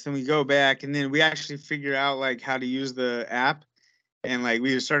digress. Then we go back, and then we actually figure out like how to use the app, and like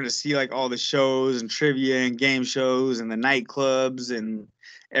we were starting to see like all the shows and trivia and game shows and the nightclubs and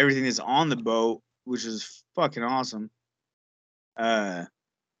everything that's on the boat, which is fucking awesome.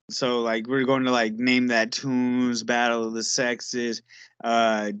 So like we're going to like name that tunes, battle of the sexes,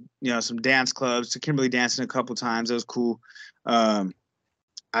 some dance clubs. So Kimberly dancing a couple times. That was cool. I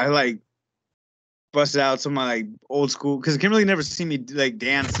like busted out some of my like old school because Kimberly never seen me like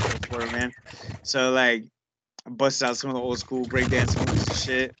dance before, man. So like I busted out some of the old school breakdancing moves and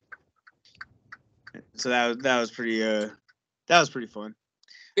shit. So that was pretty fun.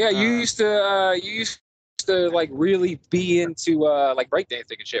 yeah, you used to like really be into like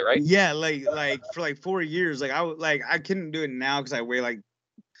breakdancing and shit, right? Yeah, like for like 4 years, I couldn't do it now because I weigh like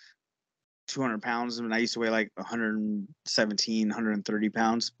 200 pounds, and I used to weigh like 117, 130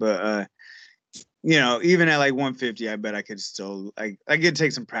 pounds. But even at like 150, I bet I could still I could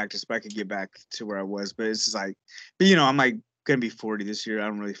take some practice, but I could get back to where I was. But it's just like, I'm like gonna be 40 this year. I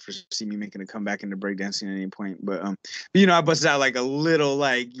don't really foresee me making a comeback into breakdancing at any point. But I busted out like a little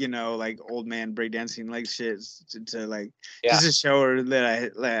like like old man breakdancing like shit to like just to show her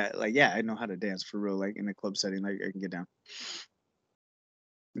that I know how to dance for real, like in a club setting, like I can get down.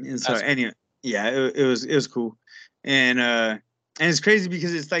 And so anyway, yeah, it was cool, and it's crazy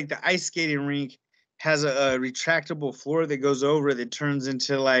because it's like the ice skating rink has a retractable floor that goes over that turns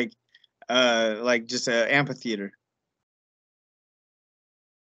into like just an amphitheater.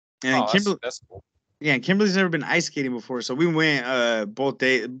 And that's cool. Yeah, Kimberly's never been ice skating before, so we went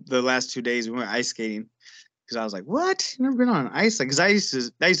the last 2 days we went ice skating because I was like, "What? Never been on ice?" Like, because that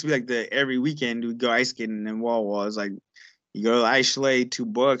used to be like the every weekend we'd go ice skating in Wall. It's like you go to the ice chalet,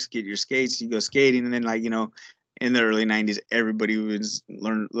 $2, get your skates, you go skating, and then like in the early '90s, everybody was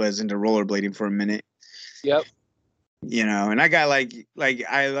into rollerblading for a minute. Yep. And I got I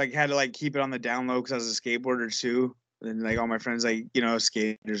had to like keep it on the down low because I was a skateboarder too. And like all my friends, like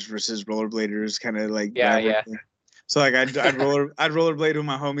skaters versus rollerbladers, kind of like yeah. So like I'd rollerblade when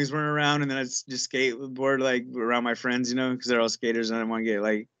my homies weren't around, and then I'd just skateboard like around my friends, because they're all skaters, and I didn't want to get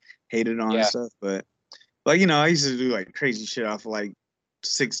like hated on and stuff. But like I used to do like crazy shit off of like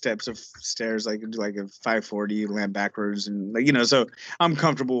 6 steps of stairs, like do like a 540, land backwards, and like so I'm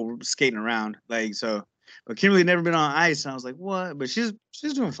comfortable skating around, like so. But Kimberly never been on ice, and I was like, what? But she's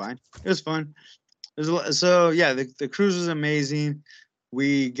doing fine. It was fun. So yeah, the cruise was amazing.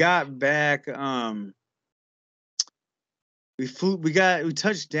 We got back. We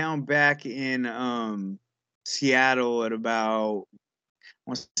touched down back in Seattle at about I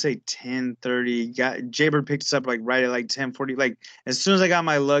want to say 10:30. Jaybird picked us up like right at like 10:40. Like as soon as I got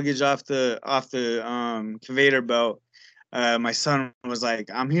my luggage off the conveyor belt, my son was like,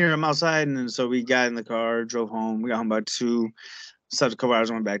 "I'm here, I'm outside," and then so we got in the car, drove home. We got home about 2. Slept a couple hours,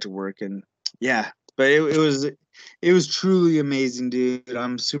 went back to work, and yeah. But it was truly amazing, dude.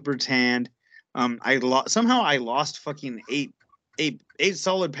 I'm super tanned. Somehow I lost fucking eight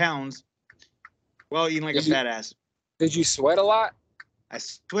solid pounds while eating like a fat ass. Did you sweat a lot? I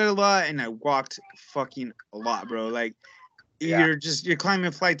sweat a lot and I walked fucking a lot, bro. Like you're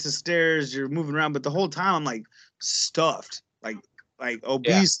climbing flights of stairs, you're moving around, but the whole time I'm like stuffed, like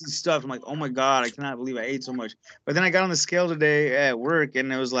obesely stuffed. I'm like, oh my god, I cannot believe I ate so much. But then I got on the scale today at work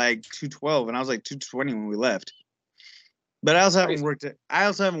and it was like 212, and I was like 220 when we left. But I also haven't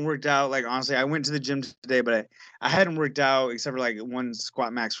worked out. Like honestly, I went to the gym today, but I hadn't worked out except for like one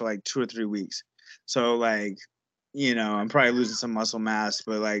squat max for like 2 or 3 weeks. So like, I'm probably losing some muscle mass,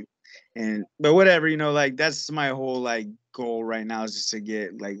 but like, but whatever, like that's my whole like goal right now is just to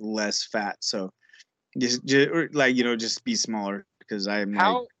get like less fat. So just or like just be smaller because I'm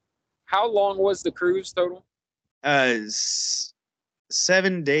how long was the cruise total?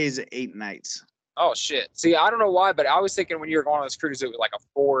 7 days, 8 nights. Oh shit! See, I don't know why, but I was thinking when you were going on this cruise, it was like a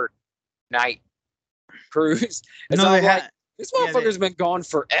 4-night cruise. And No, so they I'm like, have. this motherfucker's been gone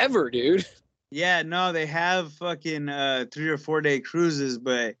forever, dude. Yeah, no, they have fucking 3 or 4 day cruises,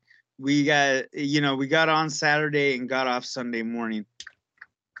 but we got we got on Saturday and got off Sunday morning,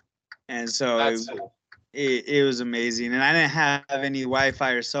 and so That's cool. it was amazing. And I didn't have any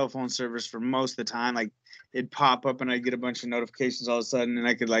Wi-Fi or cell phone service for most of the time. Like it'd pop up and I'd get a bunch of notifications all of a sudden, and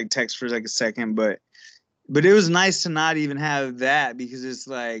I could like text for like a second, but it was nice to not even have that because it's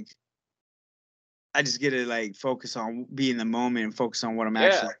like I just get to like focus on being in the moment and focus on what I'm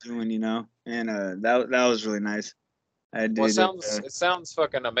actually doing, and that was really nice. I did. Well, it sounds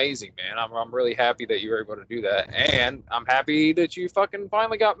fucking amazing, man. I'm really happy that you were able to do that, and I'm happy that you fucking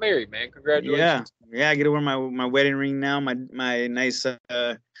finally got married, man. Congratulations. Yeah. I get to wear my wedding ring now. My nice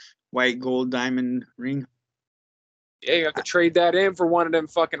white gold diamond ring. Yeah, you have to trade that in for one of them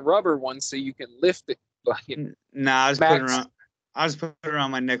fucking rubber ones so you can lift it. Nah, I just put it around. I just put it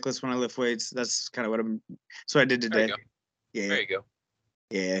around my necklace when I lift weights. That's kind of what I did today. There you go.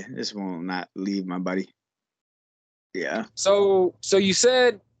 Yeah, this will not leave my body. Yeah. So you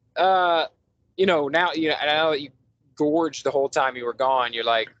said, now that you gorged the whole time you were gone, you're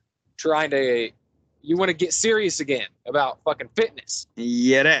like you want to get serious again about fucking fitness.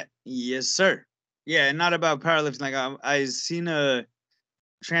 Yeah, yes, sir. Yeah, and not about powerlifting. Like I seen a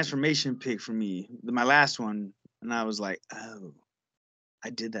transformation pic for me, my last one, and I was like, oh, I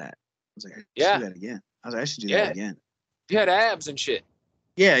did that. I was like, I should do that again. I should do that again. You had abs and shit.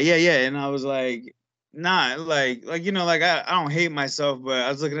 Yeah. And I was like, nah, like I don't hate myself, but I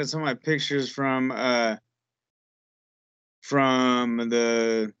was looking at some of my pictures from the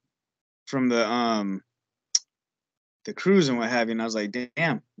the cruise and what have you, and I was like,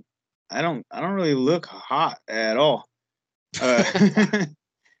 damn, I don't really look hot at all. And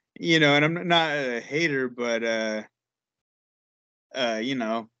I'm not a hater, but I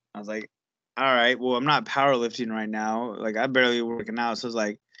was like, all right, well, I'm not powerlifting right now. Like I barely working out. So it's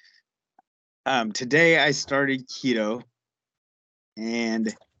like, today I started keto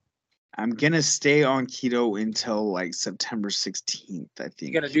and I'm gonna stay on keto until like September 16th, I think.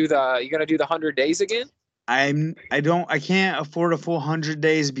 You gonna do the 100 days again? I can't afford a full 100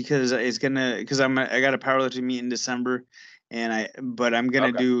 days because I got a powerlifting meet in December, but I'm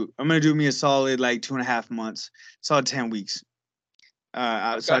gonna do me a solid like 2.5 months, solid 10 weeks. So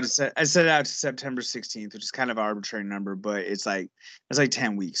I set it out to September 16th, which is kind of an arbitrary number, but it's like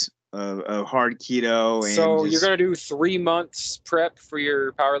 10 weeks of hard keto. So you're gonna do 3 months prep for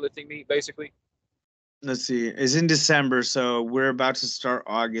your powerlifting meet, basically. Let's see, it's in December, so we're about to start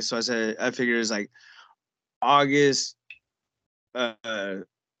August. So I figured it's like August,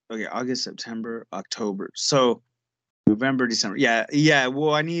 August, September, October. So November, December. Yeah.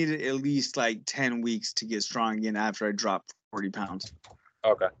 Well, I need at least like 10 weeks to get strong again after I drop 40 pounds.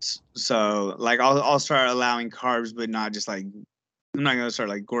 Okay. So like I'll start allowing carbs, but not just like I'm not gonna start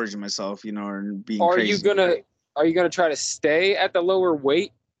like gorging myself, or being crazy. Are you gonna try to stay at the lower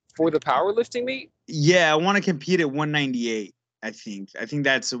weight for the powerlifting meet? Yeah, I want to compete at 198. I think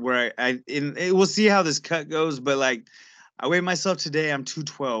that's where we'll see how this cut goes, but like I weighed myself today. I'm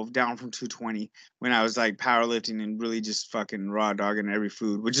 212, down from 220 when I was like powerlifting and really just fucking raw dogging every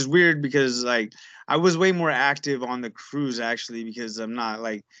food, which is weird because like I was way more active on the cruise actually because I'm not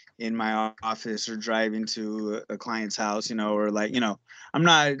like in my office or driving to a client's house, or like, I'm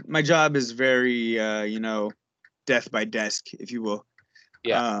not, my job is very, death by desk, if you will.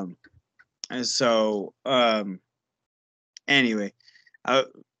 Yeah. And so, anyway,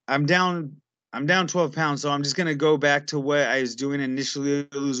 I'm down 12 pounds, so I'm just gonna go back to what I was doing initially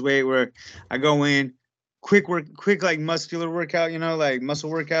to lose weight, where I go in quick like muscular workout, like muscle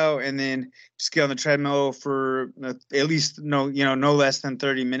workout, and then just get on the treadmill for at least no less than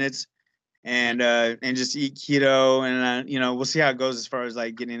 30 minutes, and just eat keto, and we'll see how it goes as far as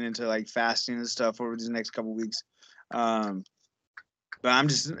like getting into like fasting and stuff over these next couple weeks. But I'm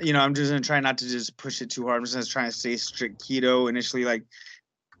just gonna try not to just push it too hard. I'm just gonna try and stay strict keto initially. Like,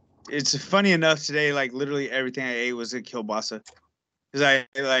 it's funny enough today, like literally everything I ate was a kielbasa. Cause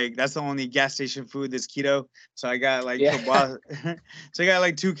that's the only gas station food that's keto. So I got like kielbasa. So I got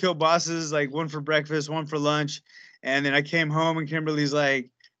like 2 kielbasas, like one for breakfast, one for lunch. And then I came home and Kimberly's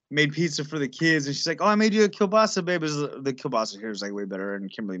like made pizza for the kids, and she's like, "Oh, I made you a kielbasa, babe." The kielbasa here is like way better, and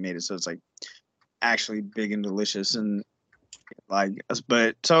Kimberly made it, so it's like actually big and delicious. And like,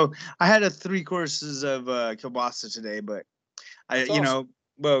 but so I had 3 courses of kielbasa today, but awesome.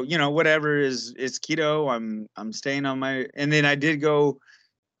 well, whatever is keto. I'm staying on my, and then I did go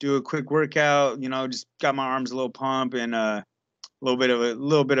do a quick workout. Just got my arms a little pump and a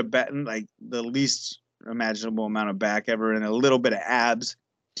little bit of back, like the least imaginable amount of back ever, and a little bit of abs.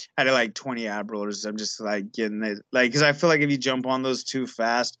 I did like 20 ab rollers. I'm just like getting it, like, because I feel like if you jump on those too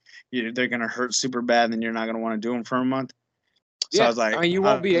fast, they're gonna hurt super bad, and then you're not gonna want to do them for a month. So I was like, I mean, you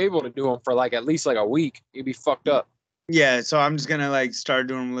won't be able to do them for like at least like a week. You'd be fucked up. Yeah, so I'm just gonna like start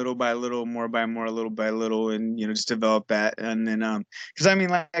doing them little by little, more by more, little by little, and just develop that. And then because I mean,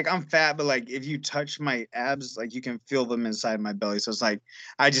 like I'm fat, but like if you touch my abs, like you can feel them inside my belly. So it's like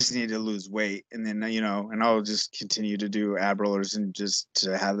I just need to lose weight, and then and I'll just continue to do ab rollers and just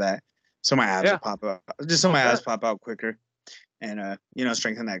to have that, so my abs will pop up, just so my abs pop out quicker, and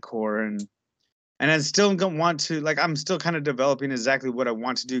strengthen that core. And I still don't want to, like, I'm still kind of developing exactly what I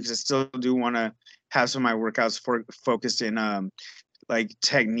want to do, because I still do want to have some of my workouts focused in like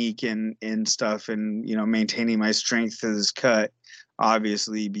technique and stuff, and maintaining my strength to this cut,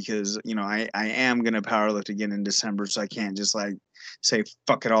 obviously, because I am gonna power lift again in December, so I can't just like say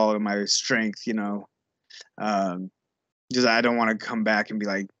fuck it all in my strength, because I don't want to come back and be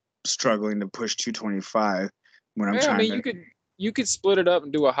like struggling to push 225 when I'm trying to. You could split it up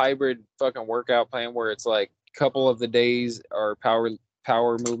and do a hybrid fucking workout plan where it's like a couple of the days are power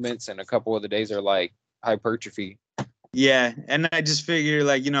movements and a couple of the days are like hypertrophy. Yeah, and I just figure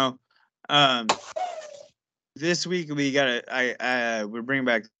like this week we're bringing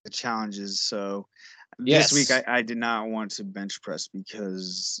back the challenges. So this week I did not want to bench press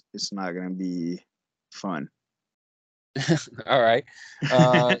because it's not gonna be fun. All right.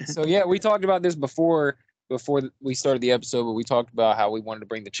 So yeah, we talked about this before we started the episode, but we talked about how we wanted to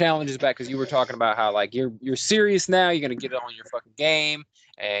bring the challenges back, because you were talking about how like you're serious now, you're gonna get it on your fucking game,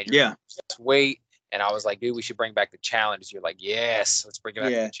 and you're weight. And I was like, dude, we should bring back the challenges. You're like, yes, let's bring back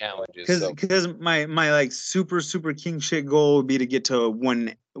the challenges. Because my like super king shit goal would be to get to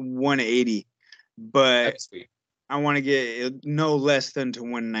 180, but I want to get no less than to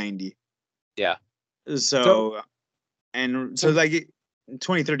 190. Yeah. So like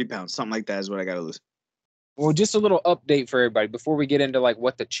 20-30 pounds, something like that is what I gotta lose. Well, just a little update for everybody before we get into like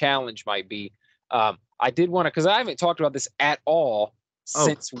what the challenge might be. I did want to, because I haven't talked about this at all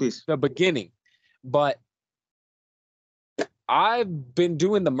since the beginning, but I've been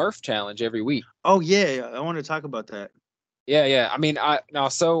doing the Murph challenge every week. Oh yeah, I want to talk about that. Yeah. I mean,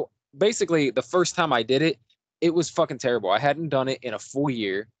 so basically the first time I did it, it was fucking terrible. I hadn't done it in a full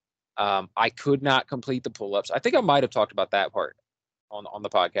year. I could not complete the pull-ups. I think I might have talked about that part on the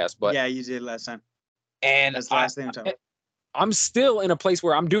podcast, but yeah, you did last time. And that's the last thing I'm talking about. I'm still in a place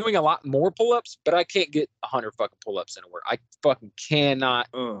where I'm doing a lot more pull-ups, but I can't get 100 fucking pull-ups in a work. I fucking cannot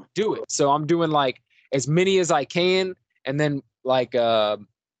do it. So I'm doing like as many as I can, and then like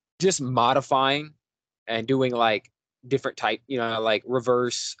just modifying and doing like different type, like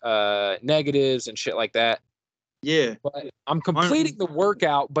reverse negatives and shit like that. Yeah, but I'm completing the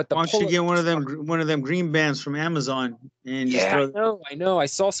workout. But why don't you get one of them green bands from Amazon and just throw... I know. I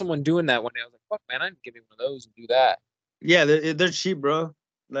saw someone doing that one day. I was like, "Fuck, man, I'd give me one of those and do that." Yeah, they're cheap, bro.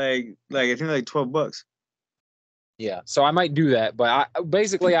 Like I think like $12. Yeah, so I might do that. But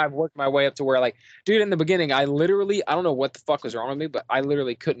I've worked my way up to where, like, dude, in the beginning, I don't know what the fuck was wrong with me, but I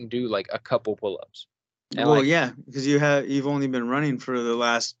literally couldn't do like a couple pull-ups. And well, yeah, because you've only been running for the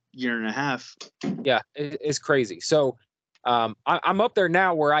last year and a half. Yeah, it's crazy. So I'm up there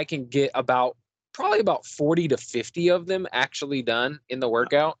now where I can get probably about 40 to 50 of them actually done in the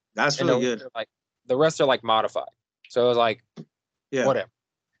workout. That's really good. Like the rest are like modified. So I was like, whatever.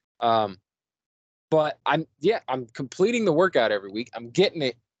 But I'm completing the workout every week. I'm getting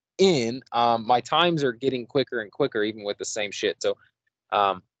it in. My times are getting quicker and quicker, even with the same shit. So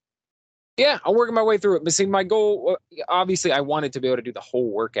yeah, I'm working my way through it. But see, my goal, obviously, I wanted to be able to do the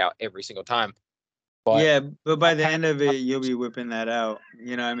whole workout every single time. But by the end of it, you'll be whipping that out.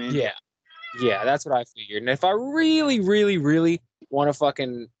 You know what I mean? Yeah, that's what I figured. And if I really, really, really want to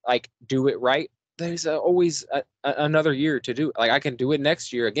fucking like do it right, there's always another year to do it. Like I can do it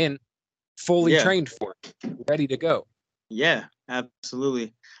next year again, fully trained for it, ready to go. Yeah, absolutely. Yeah.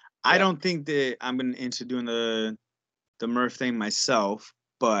 I don't think that I'm into doing the Murph thing myself,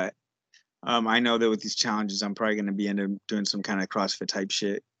 but I know that with these challenges, I'm probably going to be into doing some kind of CrossFit type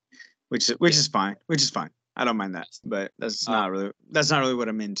shit, which is fine. I don't mind that, but that's not really what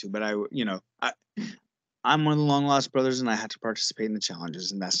I'm into. But I'm one of the long lost brothers, and I had to participate in the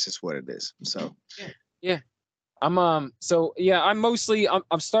challenges, and that's just what it is. So yeah. I'm mostly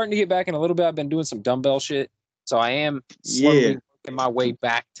I'm starting to get back in a little bit. I've been doing some dumbbell shit, so I am slowly working my way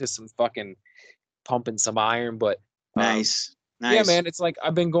back to some fucking pumping some iron. But nice. Nice. Yeah, man. It's like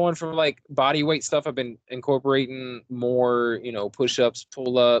I've been going for like body weight stuff. I've been incorporating more, push-ups,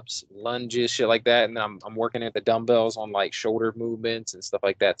 pull-ups, lunges, shit like that. And I'm working at the dumbbells on like shoulder movements and stuff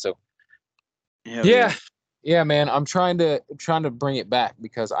like that. So Hell yeah. Yeah, man. I'm trying to bring it back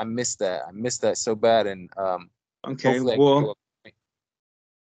because I missed that. I missed that so bad. And Okay. hopefully I can do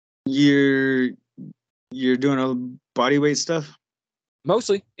Well, you're doing a body weight stuff?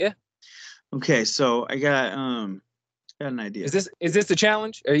 mostly, yeah. Okay, so I got an idea. Is this the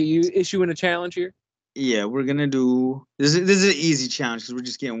challenge? Are you issuing a challenge here? Yeah, we're gonna do this. This is an easy challenge because we're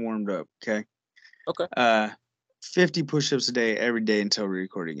just getting warmed up. Okay. Okay. 50 push-ups a day every day until we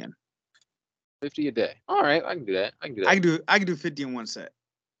record again. 50 a day. All right, I can do that. I can do 50 in one set.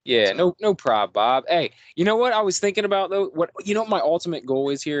 Yeah, so. No problem, Bob. Hey, you know what I was thinking about though? What my ultimate goal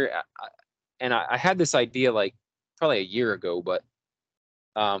is here, I had this idea like probably a year ago, but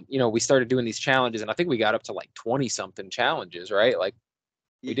we started doing these challenges, and I think we got up to like 20 something challenges, right? Like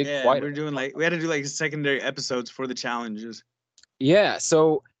we did quite. We're doing we had to do like secondary episodes for the challenges. Yeah,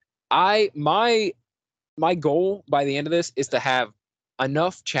 so my goal by the end of this is to have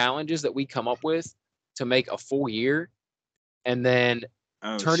enough challenges that we come up with to make a full year, and then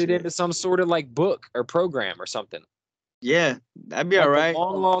turn it into some sort of like book or program or something. Yeah, that'd be like all right. The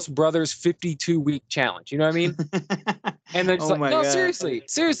Long Lost Brothers 52-week challenge. You know what I mean? And they're just no, seriously.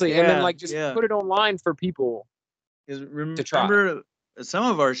 Yeah, and then like just put it online for people to try. Remember, some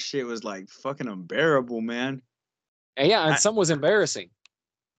of our shit was like fucking unbearable, man. And and some was embarrassing.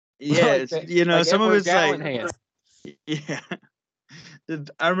 Yeah, like some of it's like hands. Yeah.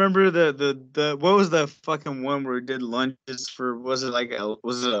 I remember the what was the fucking one where we did lunges for, was it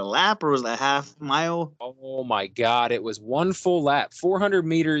a lap or was it a half mile? Oh my god, it was one full lap, 400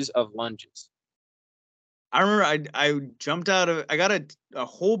 meters of lunges. I remember I jumped out of, I got a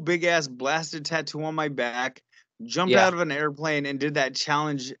whole big ass blasted tattoo on my back, jumped out of an airplane and did that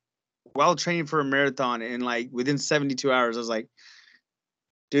challenge while training for a marathon, and like within 72 hours I was like,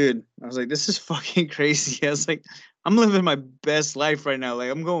 dude, this is fucking crazy. I was like, I'm living my best life right now.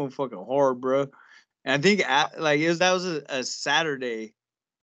 Like, I'm going fucking hard, bro. And I think that was a Saturday.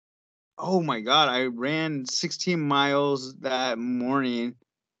 Oh my god, I ran 16 miles that morning.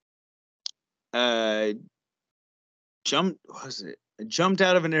 Jumped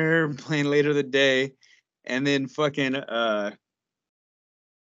out of an airplane later the day, and then fucking and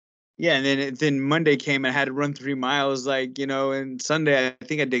then Monday came and I had to run 3 miles, and Sunday I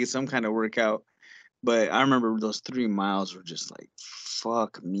think I did some kind of workout. But I remember those 3 miles were just like,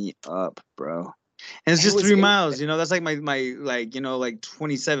 fuck me up, bro. And it's just 3 miles, that's like my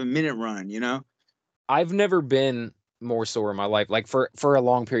 27-minute run, I've never been more sore in my life, like for a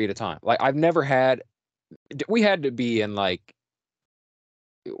long period of time. Like I've never had, we had to be in like,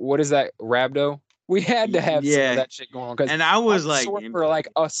 what is that, rhabdo? We had to have some of that shit going on. And I was like sore for like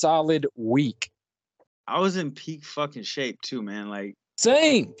a solid week. I was in peak fucking shape too, man. Like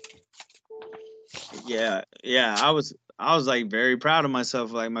same. Yeah, I was like very proud of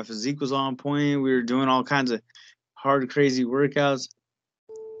myself. Like my physique was on point. We were doing all kinds of hard, crazy workouts.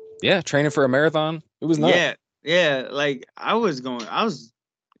 Yeah, training for a marathon. It was nuts. Yeah. Like I was going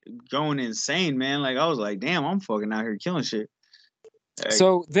insane, man. Like I was like, damn, I'm fucking out here killing shit. Like,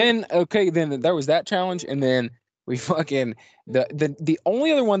 so then there was that challenge, and then we fucking the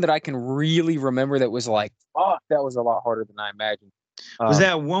only other one that I can really remember that was like, fuck, that was a lot harder than I imagined. Was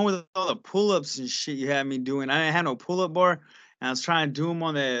that one with all the pull-ups and shit you had me doing? I didn't have no pull-up bar, and I was trying to do them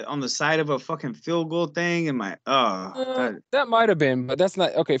on the side of a fucking field goal thing, and that might have been, but that's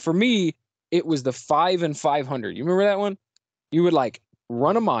not okay. For me, it was the 5 and 500. You remember that one? You would like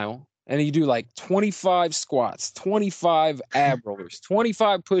run a mile, and you do like 25 squats, 25 ab rollers,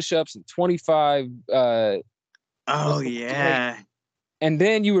 25 push-ups, and 25 and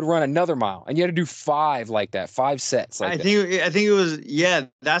then you would run another mile, and you had to do 5 like that, 5 sets. Like I think it was,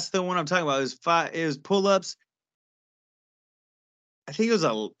 that's the one I'm talking about. It was 5. It was pull-ups. I think was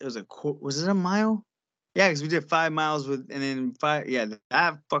it a mile? Yeah, because we did 5 miles and then 5. Yeah,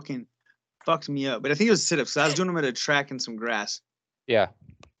 that fucking fucked me up. But I think it was sit-ups. I was doing them at a track and some grass. Yeah.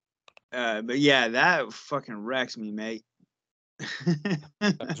 But yeah, that fucking wrecks me, mate.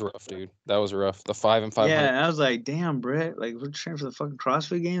 That was rough, dude. That was rough. The 5 and 500. Yeah, I was like, damn, Brett. Like, we're training for the fucking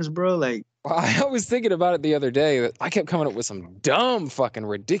CrossFit Games, bro. Like, I was thinking about it the other day. I kept coming up with some dumb, fucking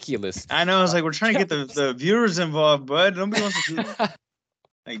ridiculous. I know. I was like, we're trying to get the viewers involved, bud. Nobody wants to do.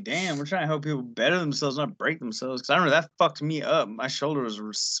 Like, damn, we're trying to help people better themselves, not break themselves. Because I remember that fucked me up. My shoulders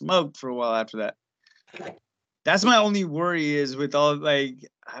were smoked for a while after that. That's my only worry is with all, like,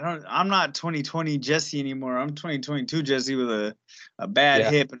 I'm not 2020 Jesse anymore. I'm 2022 Jesse with a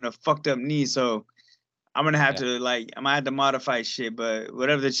bad hip and a fucked up knee. So I'm gonna have to modify shit, but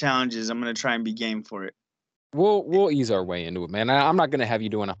whatever the challenge is, I'm gonna try and be game for it. We'll ease our way into it, man. I'm not gonna have you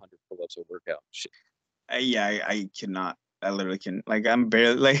doing 100 pull-ups a workout. Shit. I cannot. I literally can. Like, I'm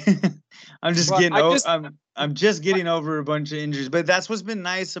barely like. I'm just But getting. I'm just getting over a bunch of injuries. But that's what's been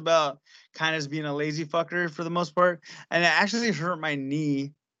nice about kind of being a lazy fucker for the most part. And it actually hurt my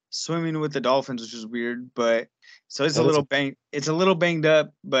knee swimming with the dolphins, which is weird. But so it's a little banged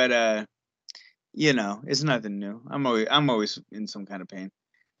up. But it's nothing new. I'm always in some kind of pain.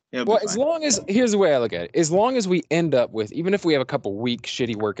 Well, as long as, here's the way I look at it. As long as we end up with, even if we have a couple weak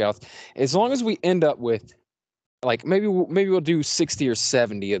shitty workouts, as long as we end up with, like, maybe we'll do 60 or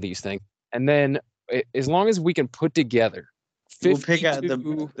 70 of these things, and then as long as we can put together 52, we'll pick out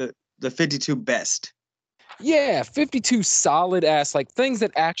the 52 best. Yeah, 52 solid ass, like, things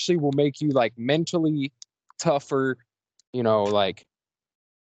that actually will make you, like, mentally tougher, like.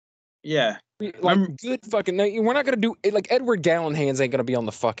 Yeah. Like, good fucking. We're not gonna do it. Like, Edward Gallon hands ain't gonna be on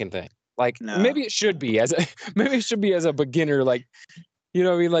the fucking thing. Like, no. Maybe it should be as a beginner. Like, you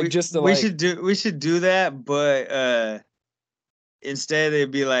know what I mean? Like, we should do that, but instead it'd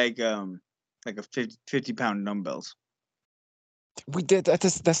be like a 50-pound dumbbells. We did that.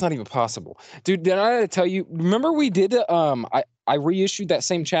 That's not even possible, dude. Did I tell you? Remember we did I reissued that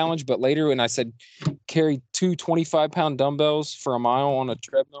same challenge, but later, and I said carry 2 25-pound dumbbells for a mile on a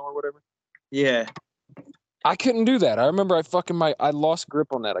treadmill or whatever. Yeah. I couldn't do that. I remember I lost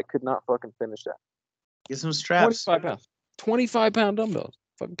grip on that. I could not fucking finish that. Get some straps. 25 pounds. 25-pound dumbbells.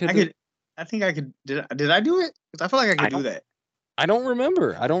 I think I could. Did I do it? Because I feel like I could do that. I don't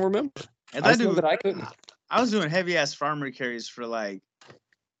remember. I know that I couldn't. I was doing heavy ass farmer carries for like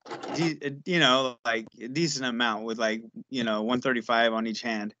a decent amount with 135 on each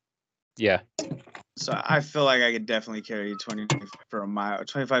hand. Yeah. So I feel like I could definitely carry 20 for a mile,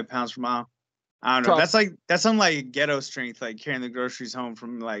 25 pounds per mile. I don't know. That's some like ghetto strength, like carrying the groceries home for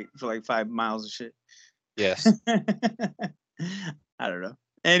 5 miles of shit. Yes. I don't know.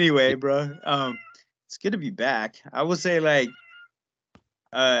 Anyway, bro, it's good to be back. I would say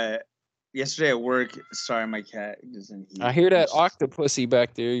yesterday at work. Sorry, my cat doesn't eat. I hear that octopusy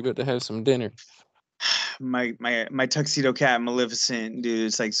back there. You better have some dinner. My tuxedo cat Maleficent, dude,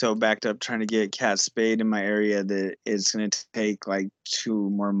 it's like so backed up trying to get cat spayed in my area that it's gonna take like 2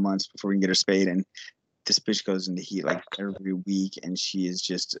 more months before we can get her spayed. And this bitch goes into heat like every week, and she is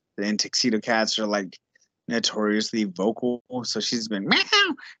just. And tuxedo cats are like notoriously vocal, so she's been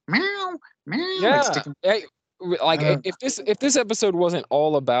meow meow meow. Yeah. If this episode wasn't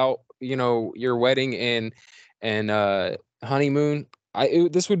all about your wedding and honeymoon,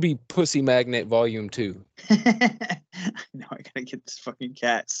 this would be Pussy Magnet Volume 2. No, I gotta get this fucking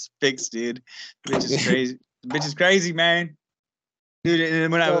cat fixed, dude. Bitch is crazy. Bitch is crazy, man. Dude,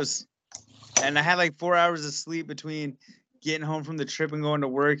 and I had like 4 hours of sleep between getting home from the trip and going to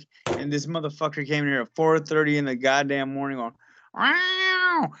work, and this motherfucker came in here at 4:30 in the goddamn morning going,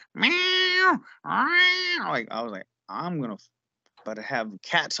 meow, meow, meow. Like, I was like, I'm gonna about to have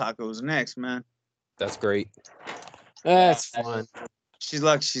cat tacos next, man. That's great. That's fun. She's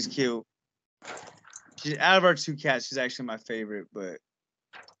lucky. She's cute. Out of our 2 cats, she's actually my favorite. But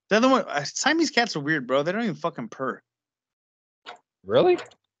the other one, Siamese cats are weird, bro. They don't even fucking purr. Really?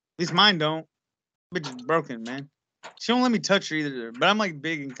 At least mine don't. Bitch is broken, man. She won't let me touch her either. But I'm like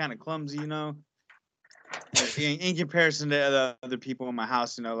big and kind of clumsy, Like, in comparison to the other people in my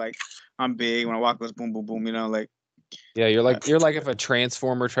house, like I'm big. When I walk, it goes boom, boom, boom. Like. Yeah, you're like if a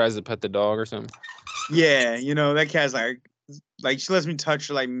transformer tries to pet the dog or something. Yeah, that cat's like she lets me touch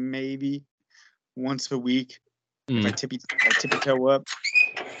her like maybe once a week if I tippy toe up.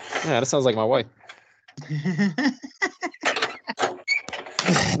 Yeah, that sounds like my wife.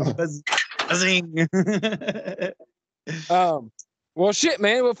 Well, shit,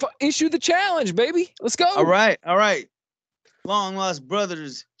 man. We'll issue the challenge, baby. Let's go. All right. Long Lost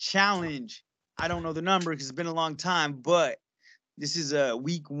Brothers challenge. I don't know the number because it's been a long time, but this is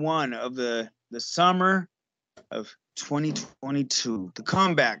week 1 of the summer of 2022, the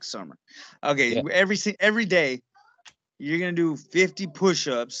comeback summer. Okay, yeah. Every day you're gonna do 50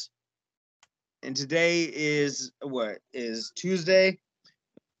 push-ups, and today is Tuesday,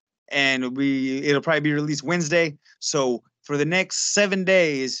 and it'll probably be released Wednesday. So for the next 7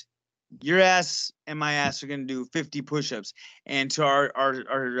 days, your ass and my ass are gonna do 50 push-ups. And to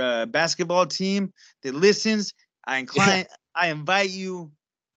our basketball team that listens, I invite you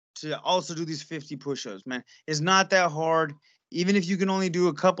to also do these 50 push-ups, man. It's not that hard. Even if you can only do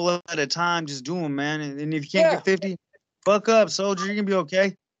a couple at a time, just do them, man. And if you can't get 50, fuck up, soldier. You're gonna be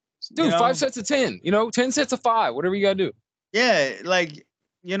okay. Dude, 5 sets of 10. 10 sets of 5. Whatever you gotta do. Yeah, like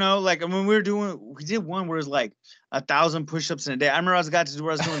You know, like when we did one where it's like 1,000 push-ups in a day. I remember I got to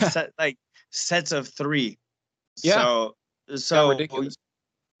where I was doing sets of 3. Yeah. So ridiculous.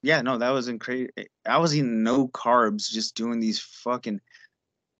 Yeah, no, that was incredible. I was eating no carbs, just doing these fucking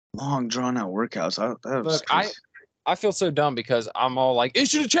long, drawn-out workouts. That was Look, crazy. I feel so dumb because I'm all like,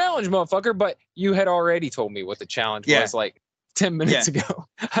 "It's a challenge, motherfucker!" But you had already told me what the challenge was like 10 minutes ago.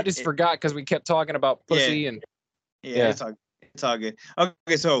 I just forgot because we kept talking about pussy and it's all good.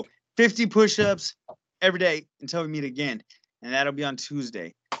 Okay, so 50 push-ups every day until we meet again, and that'll be on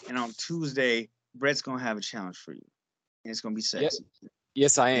Tuesday. And on Tuesday, Brett's gonna have a challenge for you, and it's gonna be sexy.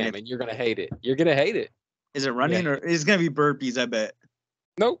 Yes, I am, and you're gonna hate it. You're gonna hate it. Is it running or it's gonna be burpees? I bet.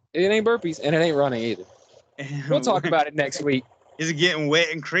 Nope, it ain't burpees, and it ain't running either. We'll talk about it next week. Is it getting wet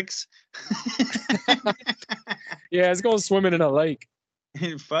in creeks? Yeah, it's going swimming in a lake.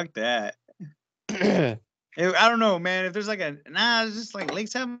 Fuck that. I don't know, man. If there's like it's just like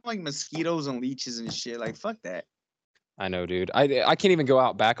lakes have like mosquitoes and leeches and shit. Like, fuck that. I know, dude. I can't even go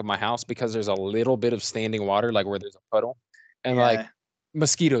out back of my house because there's a little bit of standing water, like where there's a puddle, and like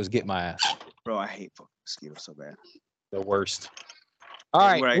mosquitoes get my ass. Bro, I hate fucking mosquitoes so bad. The worst.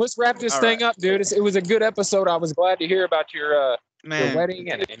 All right, let's wrap this thing up, dude. It was a good episode. I was glad to hear about your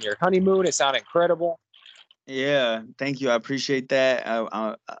wedding and your honeymoon. It sounded incredible. Yeah, thank you. I appreciate that.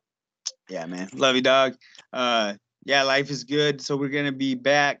 Yeah, man. Love you, dog. Yeah, life is good. So we're gonna be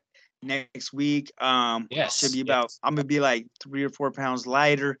back next week. Should be about. I'm gonna be like 3 or 4 pounds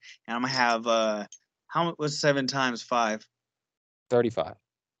lighter, and I'm gonna have what's 7 times 5? 35.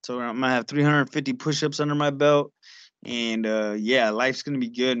 So I'm gonna have 350 push-ups under my belt, and life's gonna be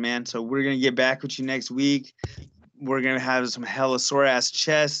good, man. So we're gonna get back with you next week. We're gonna have some hella sore ass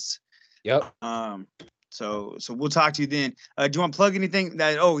chests. Yep. So we'll talk to you then. Do you want to plug anything?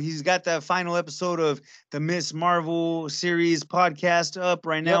 He's got that final episode of the Miss Marvel series podcast up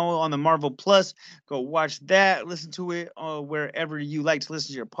right now on the Marvel Plus. Go watch that. Listen to it wherever you like to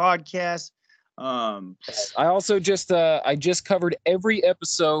listen to your podcast. I also just covered every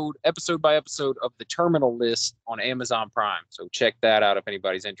episode by episode of the Terminal List on Amazon Prime. So check that out if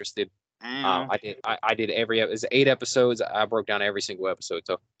anybody's interested. I did it was 8 episodes. I broke down every single episode.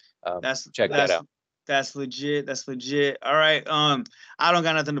 So check that out. That's legit. All right. I don't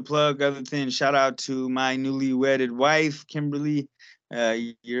got nothing to plug other than shout out to my newly wedded wife, Kimberly.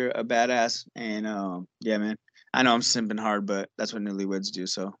 You're a badass. And yeah, man. I know I'm simping hard, but that's what newlyweds do.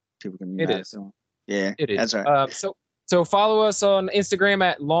 So people can be mad. So, yeah, it is. That's right. So follow us on Instagram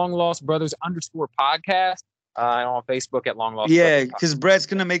at longlostbrothers_podcast. And on Facebook at Long Lost Brothers. Yeah, because Brett's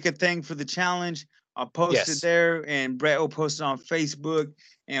gonna make a thing for the challenge. I'll post it there, and Brett will post it on Facebook,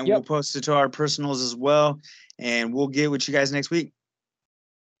 and we'll post it to our personals as well. And we'll get with you guys next week.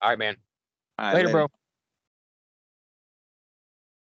 All right, man. All right, later, bro.